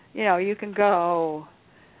 You can go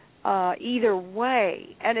either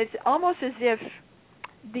way, and it's almost as if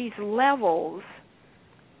these levels,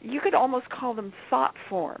 you could almost call them thought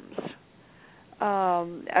forms,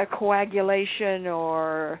 a coagulation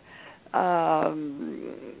or a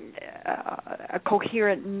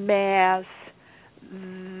coherent mass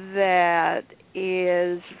that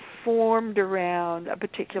is formed around a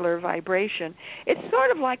particular vibration. It's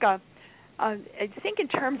sort of like I think in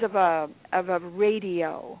terms of a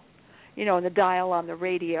radio, and the dial on the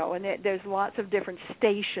radio, and there's lots of different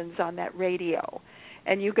stations on that radio,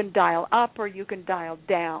 and you can dial up or you can dial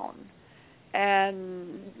down,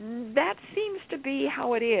 and that seems to be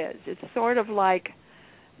how it is. It's sort of like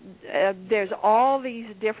there's all these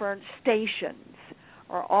different stations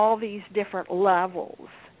or all these different levels,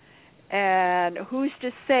 and who's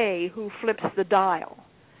to say who flips the dial?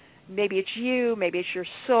 Maybe it's you, maybe it's your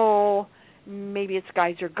soul, maybe it's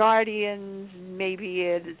guides or guardians, maybe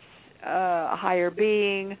it's a higher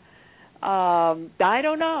being. I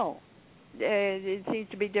don't know. It seems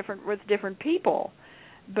to be different with different people.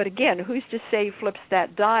 But again, who's to say flips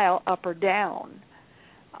that dial up or down?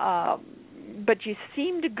 But you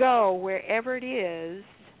seem to go wherever it is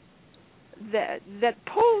that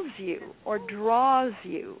pulls you or draws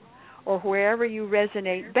you, or wherever you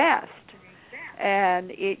resonate best. And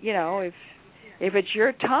if it's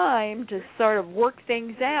your time to sort of work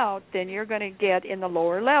things out, then you're going to get in the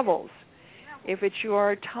lower levels. If it's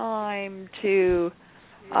your time to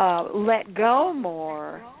let go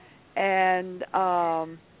more and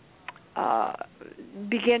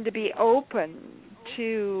begin to be open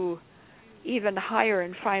to even higher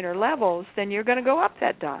and finer levels, then you're going to go up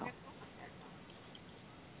that dial.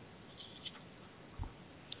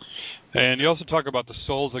 And you also talk about the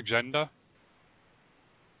soul's agenda.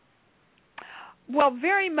 Well,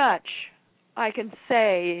 very much I can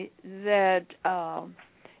say that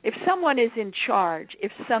if someone is in charge,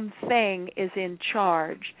 if something is in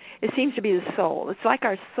charge, it seems to be the soul. It's like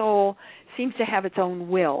our soul seems to have its own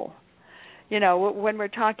will. When we're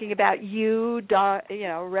talking about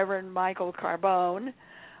Reverend Michael Carbone,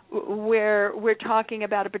 we're talking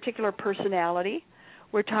about a particular personality.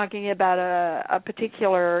 We're talking about a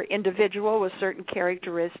particular individual with certain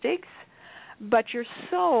characteristics. But your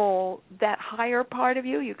soul, that higher part of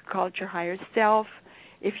you, you could call it your higher self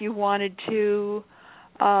if you wanted to,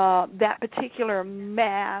 that particular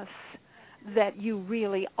mass that you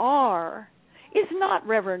really are, is not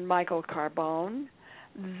Reverend Michael Carbone.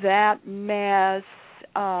 That mass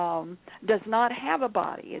does not have a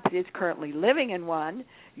body. It's currently living in one,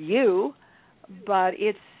 but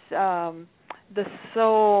it's the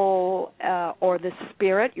soul or the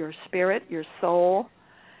spirit, your soul,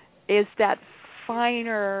 is that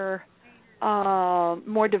finer,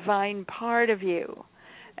 more divine part of you.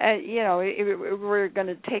 We're going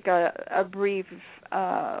to take a brief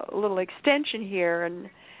little extension here and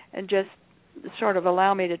just sort of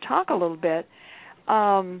allow me to talk a little bit.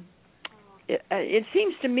 It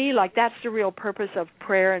seems to me like that's the real purpose of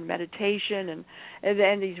prayer and meditation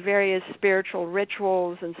and these various spiritual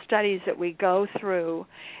rituals and studies that we go through,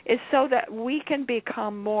 is so that we can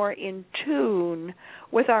become more in tune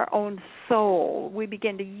with our own soul. We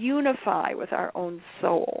begin to unify with our own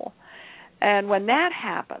soul. And when that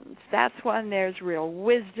happens, that's when there's real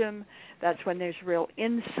wisdom, that's when there's real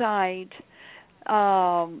insight.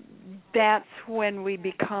 That's when we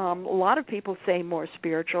become, a lot of people say more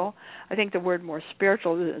spiritual. I think the word more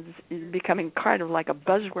spiritual is becoming kind of like a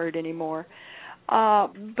buzzword anymore.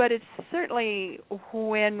 But it's certainly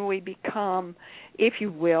when we become, if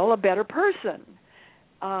you will, a better person.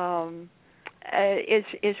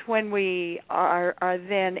 Is when we are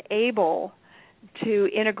then able to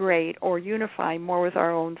integrate or unify more with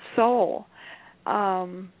our own soul.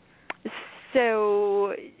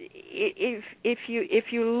 So if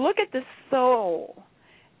you look at the soul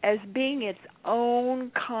as being its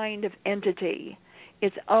own kind of entity,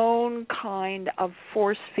 its own kind of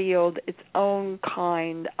force field, its own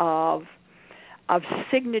kind of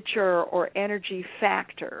signature or energy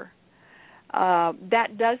factor,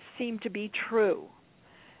 that does seem to be true.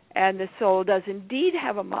 And the soul does indeed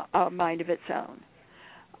have a mind of its own.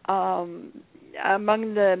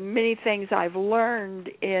 Among the many things I've learned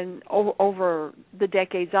over the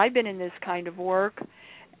decades I've been in this kind of work,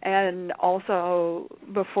 and also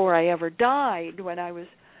before I ever died, when I was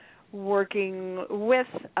working with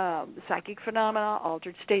psychic phenomena,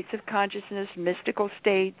 altered states of consciousness, mystical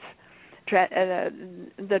states,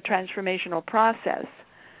 the transformational process.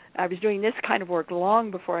 I was doing this kind of work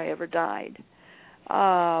long before I ever died.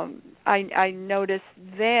 I noticed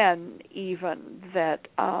then even that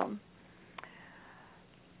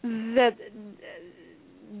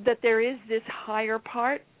there is this higher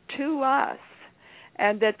part to us,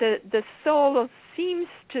 and that the soul seems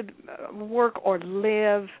to work or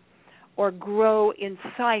live or grow in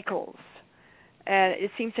cycles, and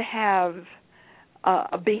it seems to have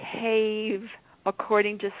behave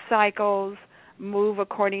according to cycles, move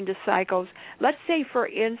according to cycles. Let's say, for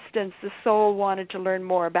instance, the soul wanted to learn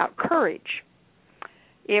more about courage.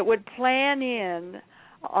 It would plan in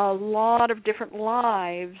a lot of different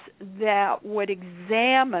lives that would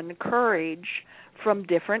examine courage from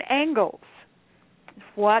different angles.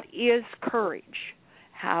 What is courage?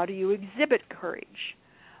 How do you exhibit courage?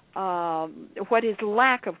 What is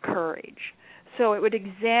lack of courage? So it would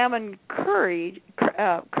examine courage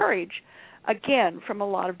again from a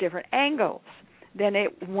lot of different angles. Then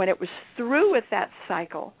when it was through with that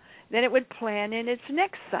cycle, then it would plan in its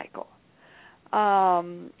next cycle.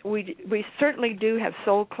 We certainly do have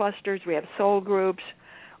soul clusters. We have soul groups.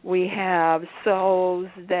 We have souls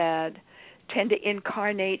that tend to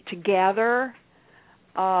incarnate together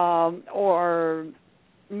or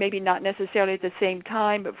maybe not necessarily at the same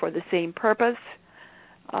time, but for the same purpose.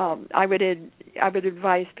 I would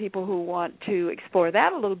advise people who want to explore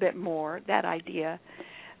that a little bit more, that idea,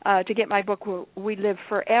 to get my book, We Live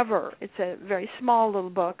Forever. It's a very small little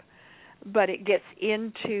book, but it gets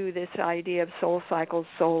into this idea of soul cycles,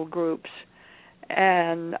 soul groups,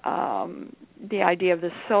 and the idea of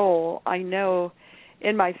the soul. I know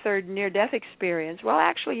in my third near-death experience, well,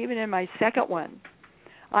 actually even in my second one,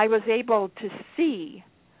 I was able to see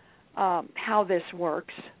how this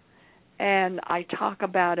works, and I talk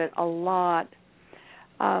about it a lot.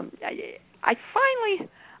 I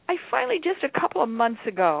finally just a couple of months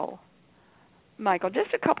ago, Michael,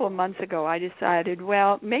 I decided,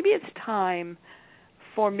 well, maybe it's time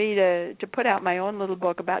for me to put out my own little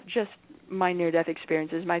book about just my near-death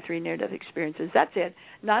experiences, my 3 near-death experiences. That's it.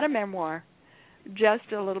 Not a memoir,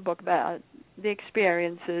 just a little book about the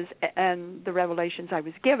experiences and the revelations I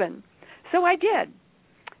was given. So I did.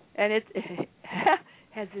 And it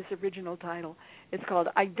has this original title. It's called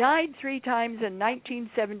I Died 3 Times in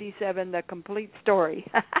 1977, The Complete Story.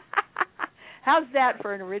 How's that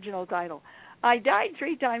for an original title? I Died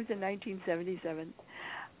 3 Times in 1977,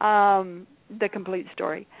 The Complete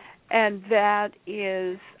Story. And that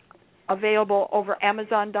is available over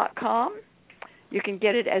Amazon.com. You can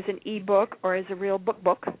get it as an e-book or as a real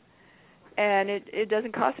book. And it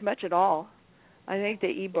doesn't cost much at all. I think the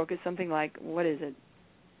e-book is something like, what is it,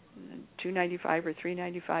 $2.95 or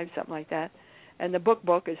 $3.95, something like that. And the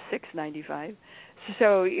book is $6.95.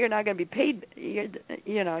 So you're not going to be paid,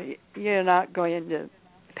 you're not going to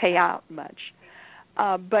pay out much.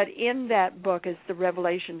 But in that book is the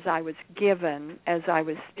revelations I was given as I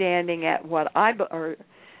was standing at or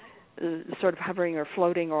sort of hovering or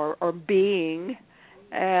floating or being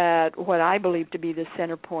at what I believe to be the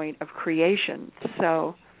center point of creation.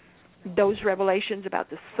 So those revelations about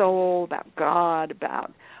the soul, about God,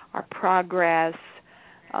 about our progress,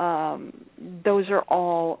 those are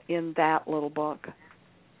all in that little book.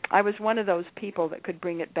 I was one of those people that could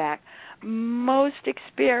bring it back. Most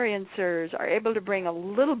experiencers are able to bring a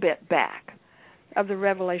little bit back of the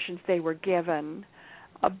revelations they were given,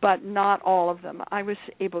 but not all of them. I was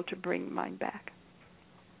able to bring mine back.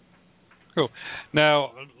 Cool.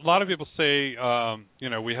 Now, a lot of people say,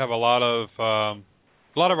 we have a lot of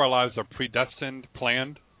our lives are predestined,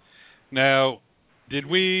 planned. Now, do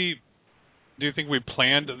you think we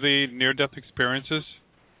planned the near-death experiences?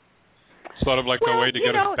 Sort of like a way to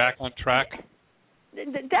get us back on track?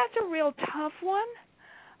 That's a real tough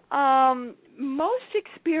one. Most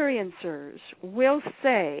experiencers will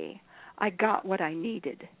say, I got what I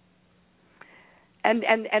needed. And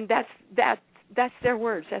that's their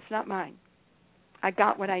words. That's not mine. I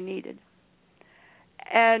got what I needed.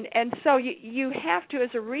 And so you have to, as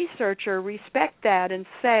a researcher, respect that and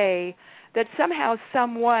say that somehow,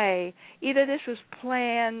 some way, either this was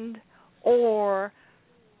planned or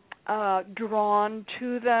drawn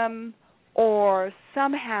to them, or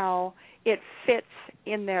somehow it fits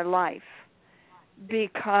in their life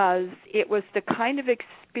because it was the kind of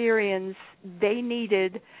experience they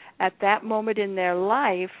needed at that moment in their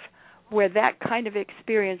life where that kind of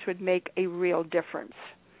experience would make a real difference.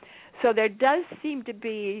 So there does seem to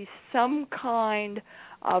be some kind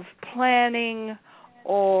of planning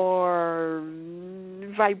or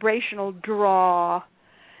vibrational draw.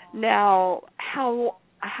 Now, how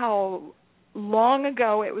long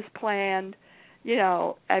ago it was planned,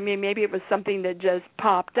 maybe it was something that just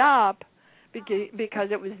popped up because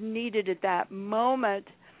it was needed at that moment.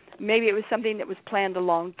 Maybe it was something that was planned a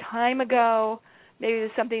long time ago. Maybe it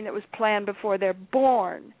was something that was planned before they're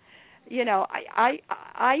born.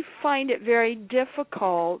 I find it very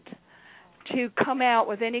difficult to come out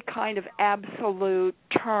with any kind of absolute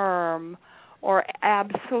term or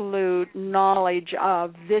absolute knowledge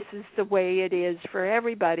of this is the way it is for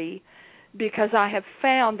everybody, because I have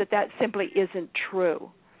found that simply isn't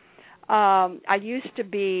true. I used to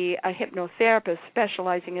be a hypnotherapist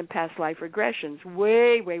specializing in past life regressions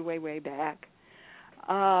way, way, way, way back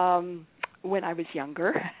when I was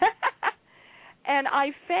younger. And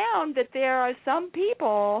I found that there are some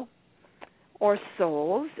people or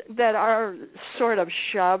souls that are sort of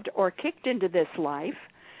shoved or kicked into this life,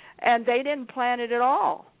 and they didn't plan it at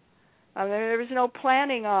all. There was no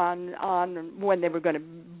planning on when they were going to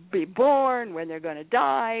be born, when they're going to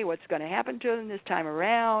die, what's going to happen to them this time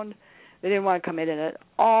around. They didn't want to come in at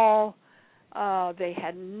all. They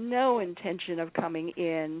had no intention of coming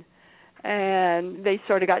in, and they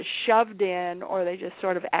sort of got shoved in, or they just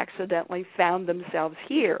sort of accidentally found themselves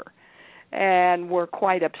here and were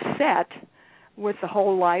quite upset with the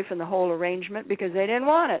whole life and the whole arrangement because they didn't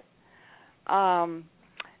want it.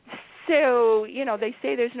 So, they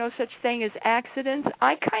say there's no such thing as accidents.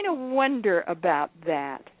 I kind of wonder about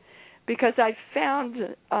that because I've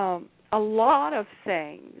found a lot of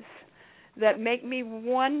things that make me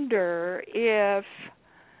wonder if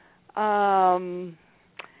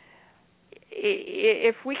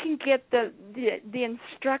we can get the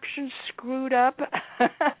instructions screwed up,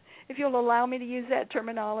 if you'll allow me to use that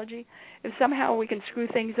terminology, if somehow we can screw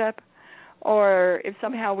things up, or if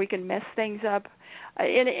somehow we can mess things up.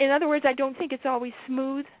 In other words, I don't think it's always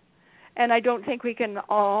smooth, and I don't think we can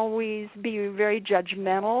always be very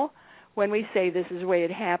judgmental when we say this is the way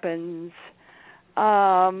it happens.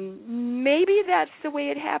 Maybe that's the way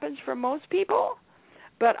it happens for most people,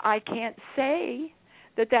 but I can't say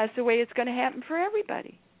that that's the way it's going to happen for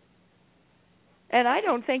everybody. And I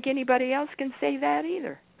don't think anybody else can say that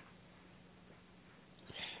either.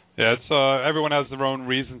 Yeah, it's everyone has their own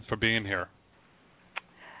reasons for being here.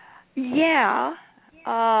 Yeah.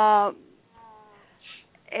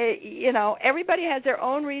 Everybody has their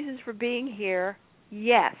own reasons for being here,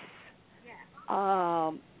 yes.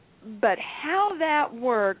 But how that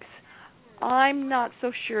works, I'm not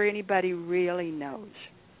so sure anybody really knows.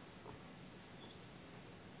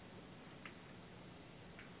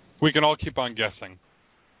 We can all keep on guessing.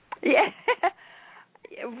 Yeah.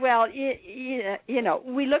 Well,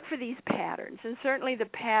 we look for these patterns, and certainly the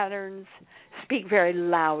patterns speak very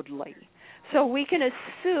loudly. So we can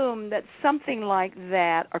assume that something like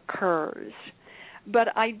that occurs.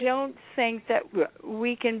 But I don't think that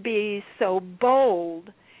we can be so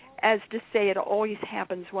bold as to say it always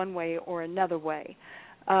happens one way or another way.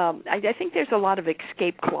 I think there's a lot of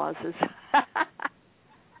escape clauses.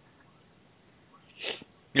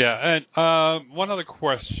 Yeah, and one other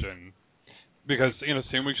question, because,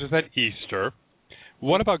 seeing we just had Easter,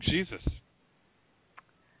 what about Jesus?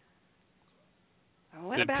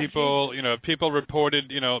 Did people, Jesus? People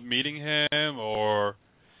reported, meeting him or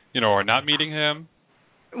not meeting him?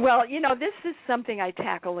 Well, this is something I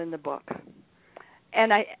tackle in the book,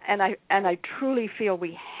 and I truly feel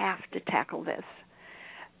we have to tackle this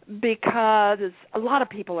because a lot of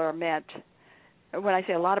people are met. When I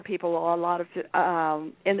say a lot of people,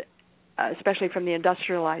 especially from the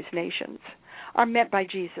industrialized nations, are met by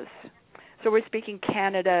Jesus. So we're speaking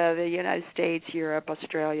Canada, the United States, Europe,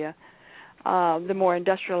 Australia. The more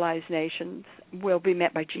industrialized nations will be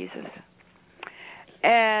met by Jesus.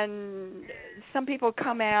 And some people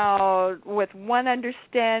come out with one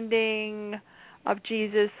understanding of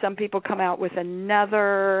Jesus. Some people come out with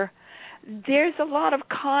another. There's a lot of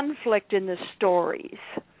conflict in the stories.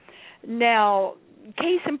 Now,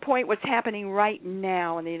 case in point, what's happening right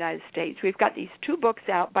now in the United States, we've got these two books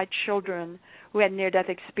out by children who had near-death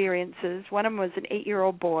experiences. One of them was an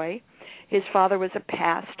 8-year-old boy. His father was a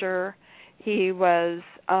pastor. He was,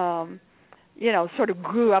 sort of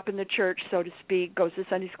grew up in the church, so to speak, goes to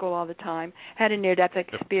Sunday school all the time, had a near-death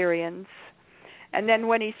experience. And then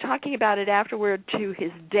when he's talking about it afterward to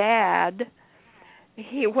his dad,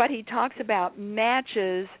 what he talks about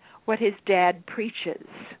matches what his dad preaches.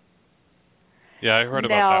 Yeah, I heard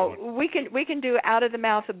about that one. Now, we can do out of the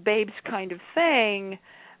mouth of babes kind of thing,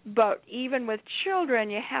 but even with children,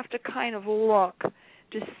 you have to kind of look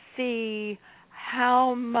to see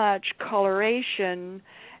how much coloration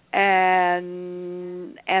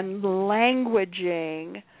and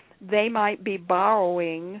languaging they might be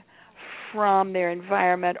borrowing from their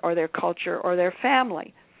environment or their culture or their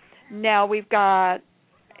family. Now we've got,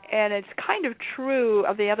 and it's kind of true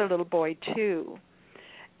of the other little boy too.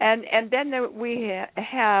 And then we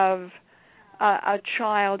have a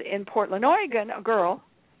child in Portland, Oregon, a girl,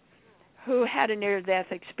 who had a near-death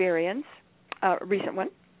experience, a recent one,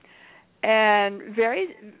 and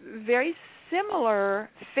very, very similar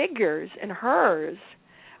figures in hers,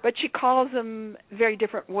 but she calls them very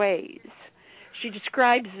different ways. She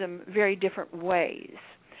describes them very different ways.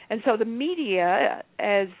 And so the media,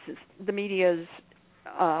 as the medias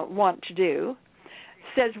want to do,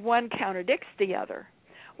 says one contradicts the other.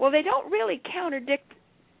 Well, they don't really contradict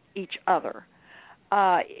each other.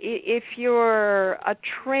 If you're a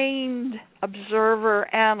trained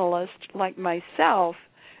observer analyst like myself,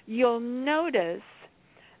 you'll notice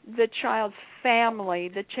the child's family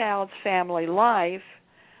life,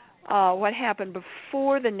 what happened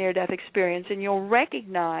before the near-death experience, and you'll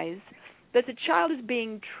recognize that the child is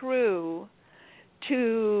being true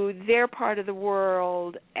to their part of the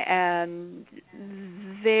world and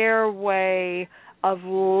their way of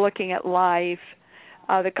looking at life,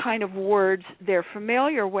 the kind of words they're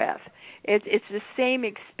familiar with. It's the same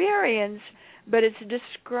experience, but it's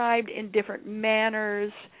described in different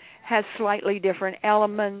manners, has slightly different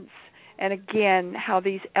elements, and again, how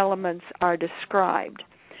these elements are described.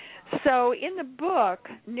 So in the book,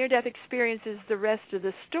 Near-Death Experiences, the Rest of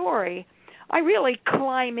the Story, I really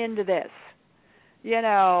climb into this.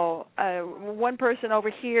 One person over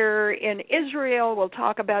here in Israel will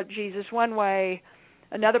talk about Jesus one way,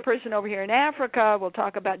 another person over here in Africa will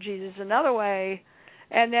talk about Jesus another way,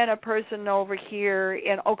 and then a person over here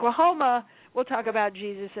in Oklahoma will talk about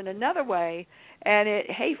Jesus in another way. And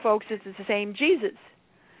hey, folks, it's the same Jesus.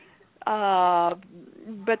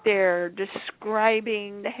 But they're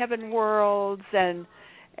describing the heaven worlds and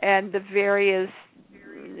the various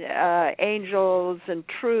angels and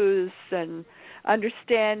truths and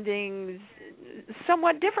understandings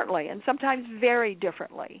somewhat differently, and sometimes very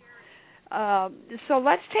differently. So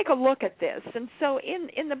let's take a look at this. And so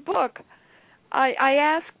in the book, I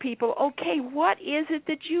ask people, okay, what is it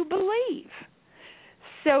that you believe?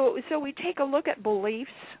 So we take a look at beliefs.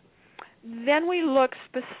 Then we look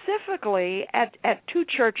specifically at two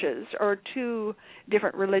churches or two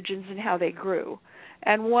different religions and how they grew.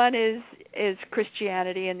 And one is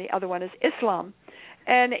Christianity and the other one is Islam.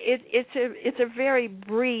 And it's a very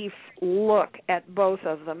brief look at both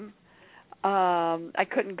of them. I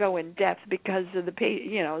couldn't go in depth because of the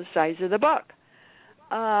size of the book.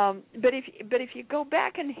 But if you go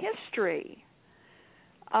back in history,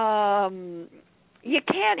 you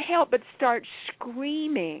can't help but start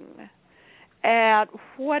screaming at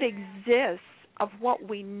what exists of what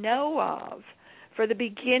we know of for the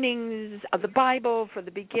beginnings of the Bible, for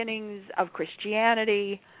the beginnings of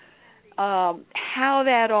Christianity, how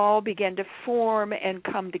that all began to form and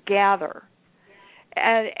come together.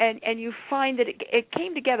 And you find that it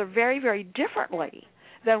came together very, very differently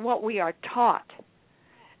than what we are taught.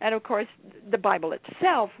 And, of course, the Bible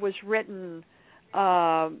itself was written,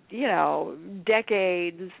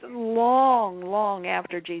 decades, long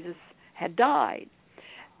after Jesus had died.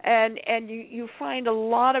 And you find a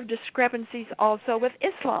lot of discrepancies also with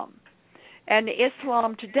Islam. And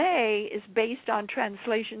Islam today is based on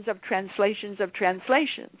translations of translations of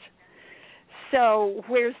translations. So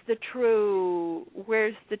where's the true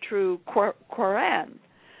Quran?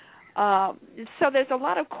 So there's a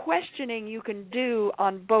lot of questioning you can do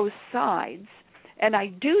on both sides, and I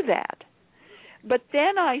do that. But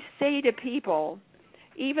then I say to people,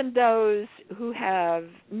 even those who have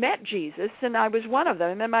met Jesus, and I was one of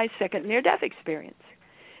them in my second near-death experience,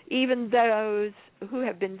 even those who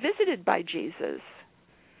have been visited by Jesus,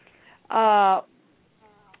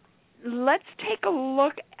 let's take a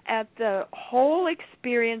look at the whole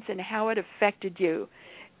experience and how it affected you.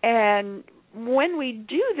 And when we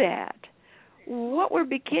do that, what we're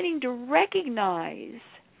beginning to recognize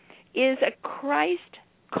is a Christ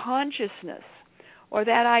consciousness, or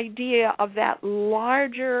that idea of that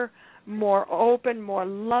larger, more open, more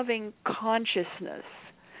loving consciousness,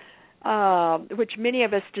 which many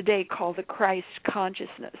of us today call the Christ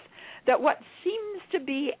consciousness. That what seems to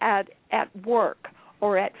be at work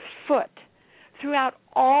or at foot throughout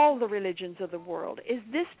all the religions of the world is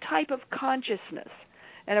this type of consciousness.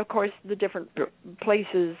 And, of course, the different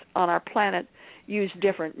places on our planet use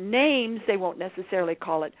different names. They won't necessarily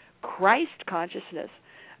call it Christ consciousness.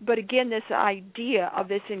 But, again, this idea of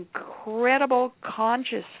this incredible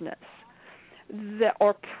consciousness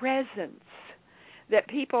or presence that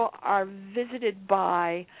people are visited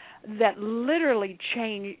by that literally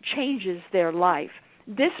changes their life.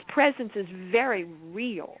 This presence is very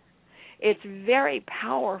real. It's very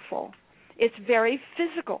powerful. It's very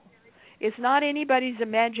physical. It's not anybody's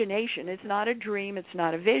imagination. It's not a dream. It's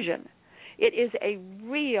not a vision. It is a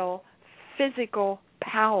real physical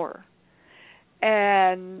power.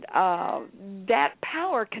 And that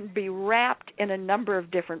power can be wrapped in a number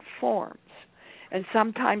of different forms. And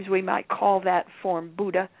sometimes we might call that form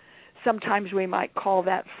Buddha. Sometimes we might call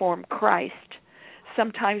that form Christ.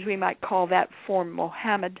 Sometimes we might call that form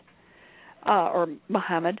Muhammad.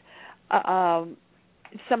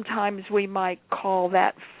 Sometimes we might call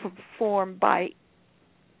that form by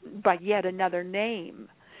yet another name.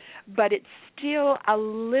 But it's still a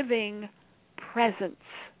living presence.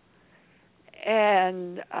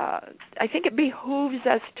 And I think it behooves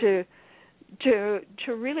us to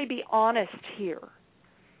really be honest here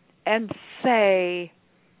and say,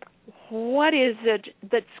 what is it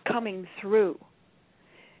that's coming through?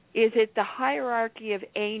 Is it the hierarchy of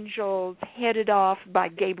angels headed off by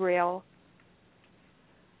Gabriel?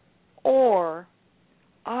 Or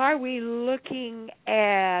are we looking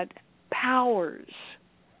at powers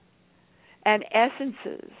and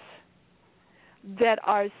essences that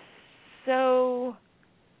are so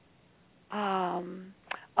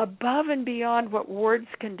above and beyond what words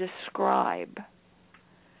can describe,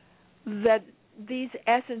 that these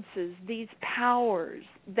essences, these powers,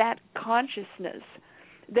 that consciousness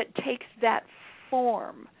that takes that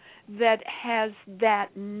form, that has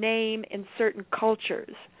that name in certain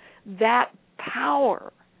cultures, that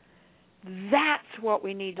power. That's what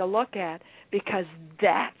we need to look at, because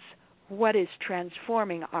that's what is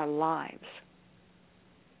transforming our lives.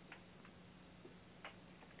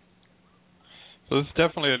 So it's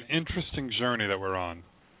definitely an interesting journey that we're on.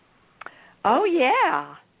 Oh,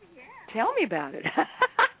 yeah. Tell me about it.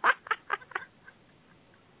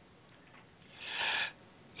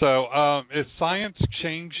 So is science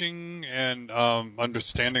changing and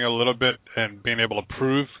understanding a little bit and being able to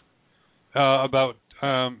prove about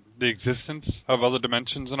the existence of other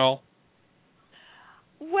dimensions and all?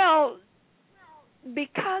 Well,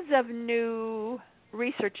 because of new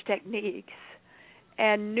research techniques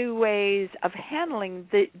and new ways of handling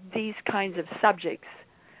these kinds of subjects,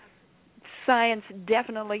 science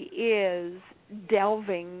definitely is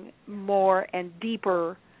delving more and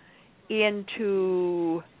deeper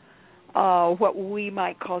into what we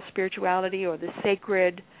might call spirituality, or the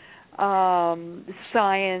sacred.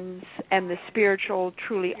 Science and the spiritual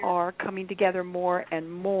truly are coming together more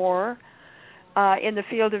and more. In the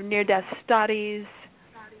field of near-death studies,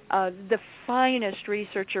 the finest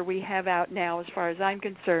researcher we have out now, as far as I'm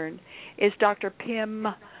concerned, is Dr. Pim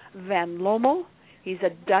van Lommel. He's a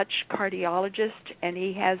Dutch cardiologist, and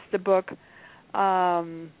he has the book,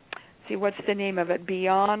 what's the name of it?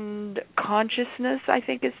 Beyond Consciousness, I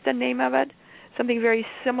think is the name of it. Something very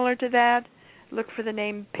similar to that. Look for the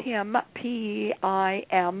name Pim,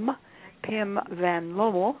 P-I-M, Pim van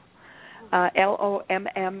Lommel,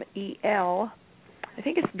 L-O-M-M-E-L. I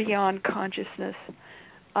think it's Beyond Consciousness.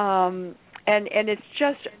 And it's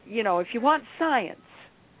just, if you want science,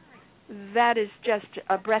 that is just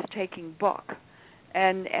a breathtaking book.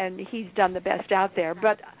 And he's done the best out there.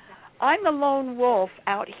 But I'm the lone wolf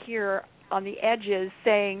out here on the edges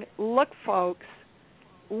saying, look, folks,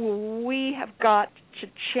 we have got to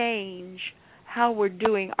change how we're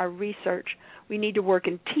doing our research. We need to work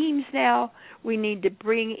in teams now. We need to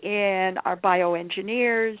bring in our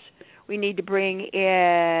bioengineers. We need to bring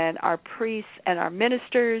in our priests and our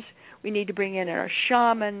ministers. We need to bring in our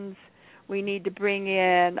shamans. We need to bring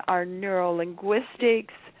in our neurolinguistics.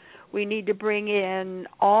 We need to bring in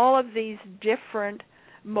all of these different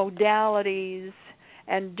modalities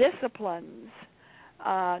and disciplines,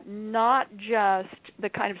 not just the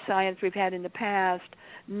kind of science we've had in the past,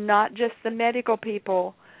 not just the medical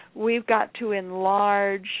people. We've got to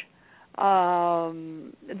enlarge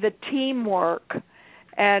the teamwork,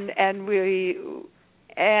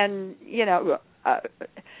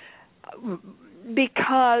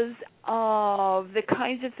 because of the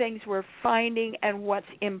kinds of things we're finding and what's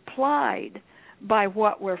implied by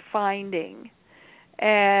what we're finding.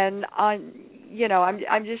 And I'm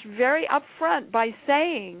just very upfront by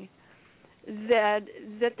saying that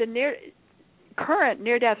the current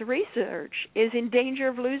near-death research is in danger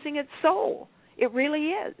of losing its soul. It really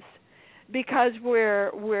is, because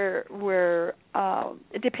we're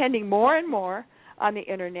depending more and more on the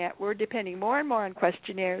internet. We're depending more and more on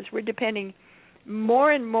questionnaires. We're depending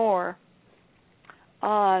more and more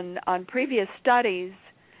on previous studies,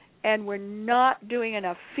 and we're not doing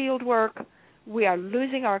enough field work. We are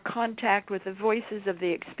losing our contact with the voices of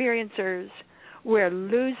the experiencers. We're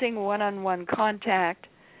losing one-on-one contact,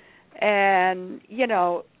 and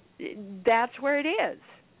that's where it is.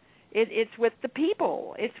 It's with the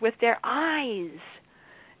people. It's with their eyes.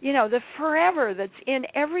 The forever that's in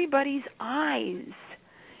everybody's eyes.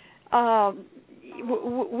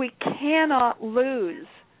 We cannot lose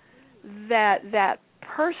that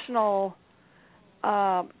personal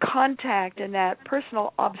contact and that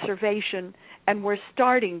personal observation, and we're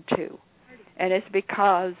starting to. And it's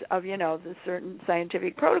because of, the certain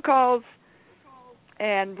scientific protocols,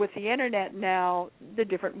 and with the internet now, the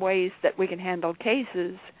different ways that we can handle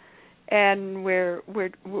cases, and we're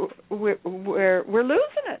losing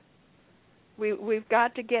it. We've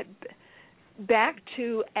got to get back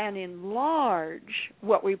to and enlarge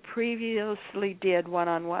what we previously did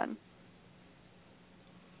one-on-one.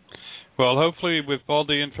 Well, hopefully with all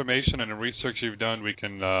the information and the research you've done, we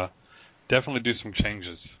can definitely do some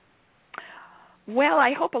changes. Well,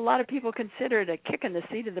 I hope a lot of people consider it a kick in the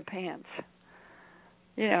seat of the pants.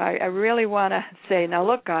 I really want to say, now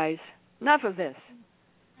look, guys, enough of this.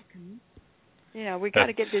 We got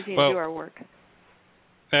to get busy and do our work.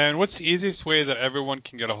 And what's the easiest way that everyone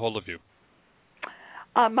can get a hold of you?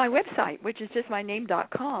 My website, which is just my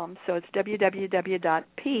name.com, so it's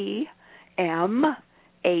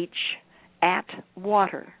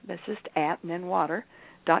www.pmh@water. That's just at and then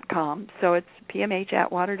water.com. So it's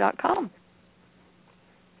pmh@water.com.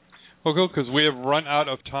 Well, good, because we have run out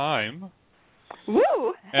of time.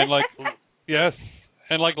 Woo! And yes,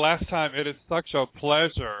 and like last time, it is such a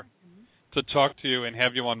pleasure to talk to you and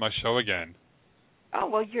have you on my show again. Oh,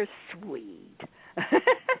 well, you're sweet.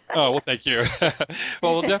 Oh, well, thank you.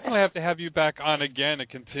 Well, we'll definitely have to have you back on again to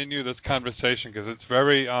continue this conversation because it's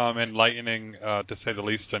very enlightening, to say the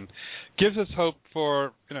least, and gives us hope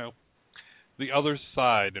for, the other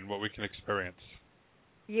side and what we can experience.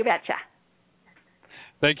 You betcha.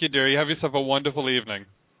 Thank you, dear. You have yourself a wonderful evening.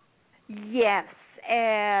 Yes,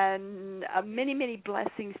 and many, many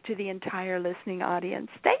blessings to the entire listening audience.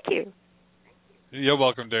 Thank you. You're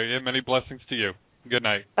welcome, dear. Many blessings to you. Good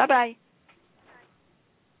night. Bye-bye.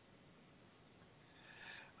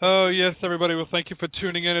 Oh, yes, everybody. Well, thank you for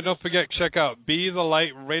tuning in. And don't forget, check out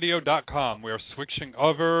BeTheLightRadio.com. We are switching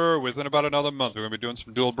over within about another month. We're going to be doing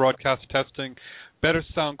some dual broadcast testing, better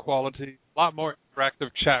sound quality, a lot more interactive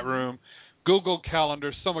chat room, Google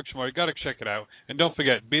Calendar, so much more. You got to check it out. And don't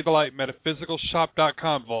forget,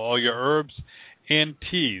 BeTheLightMetaphysicalShop.com for all your herbs and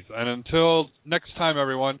teas. And until next time,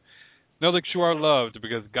 everyone, know that you are loved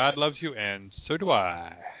because God loves you, and so do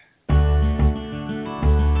I.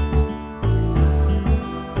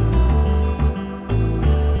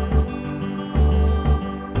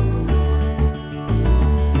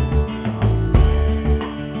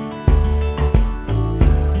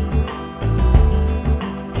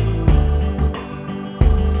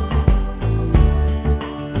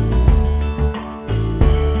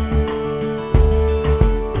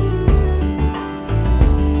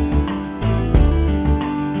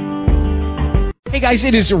 Hey guys,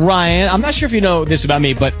 it is Ryan. I'm not sure if you know this about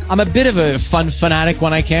me, but I'm a bit of a fun fanatic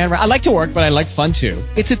when I can. I like to work, but I like fun too.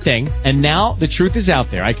 It's a thing. And now the truth is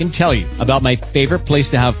out there. I can tell you about my favorite place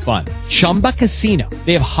to have fun. Chumba Casino.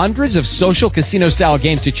 They have hundreds of social casino style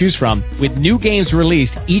games to choose from with new games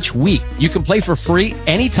released each week. You can play for free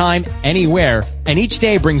anytime, anywhere. And each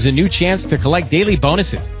day brings a new chance to collect daily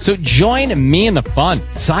bonuses. So join me in the fun.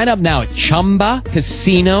 Sign up now at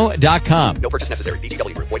ChumbaCasino.com. No purchase necessary.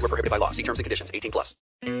 VGW. Void where prohibited by law. See terms and conditions. 18+.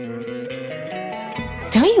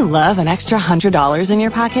 Don't you love an extra $100 in your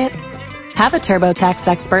pocket? Have a TurboTax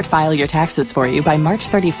expert file your taxes for you by March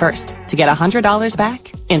 31st to get $100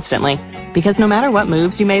 back instantly. Because no matter what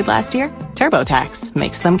moves you made last year, TurboTax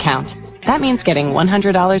makes them count. That means getting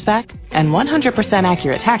 $100 back and 100%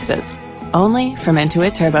 accurate taxes. Only from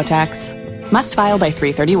Intuit TurboTax. Must file by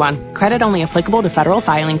 3/31. Credit only applicable to federal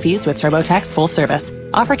filing fees with TurboTax full service.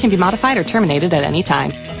 Offer can be modified or terminated at any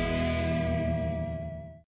time.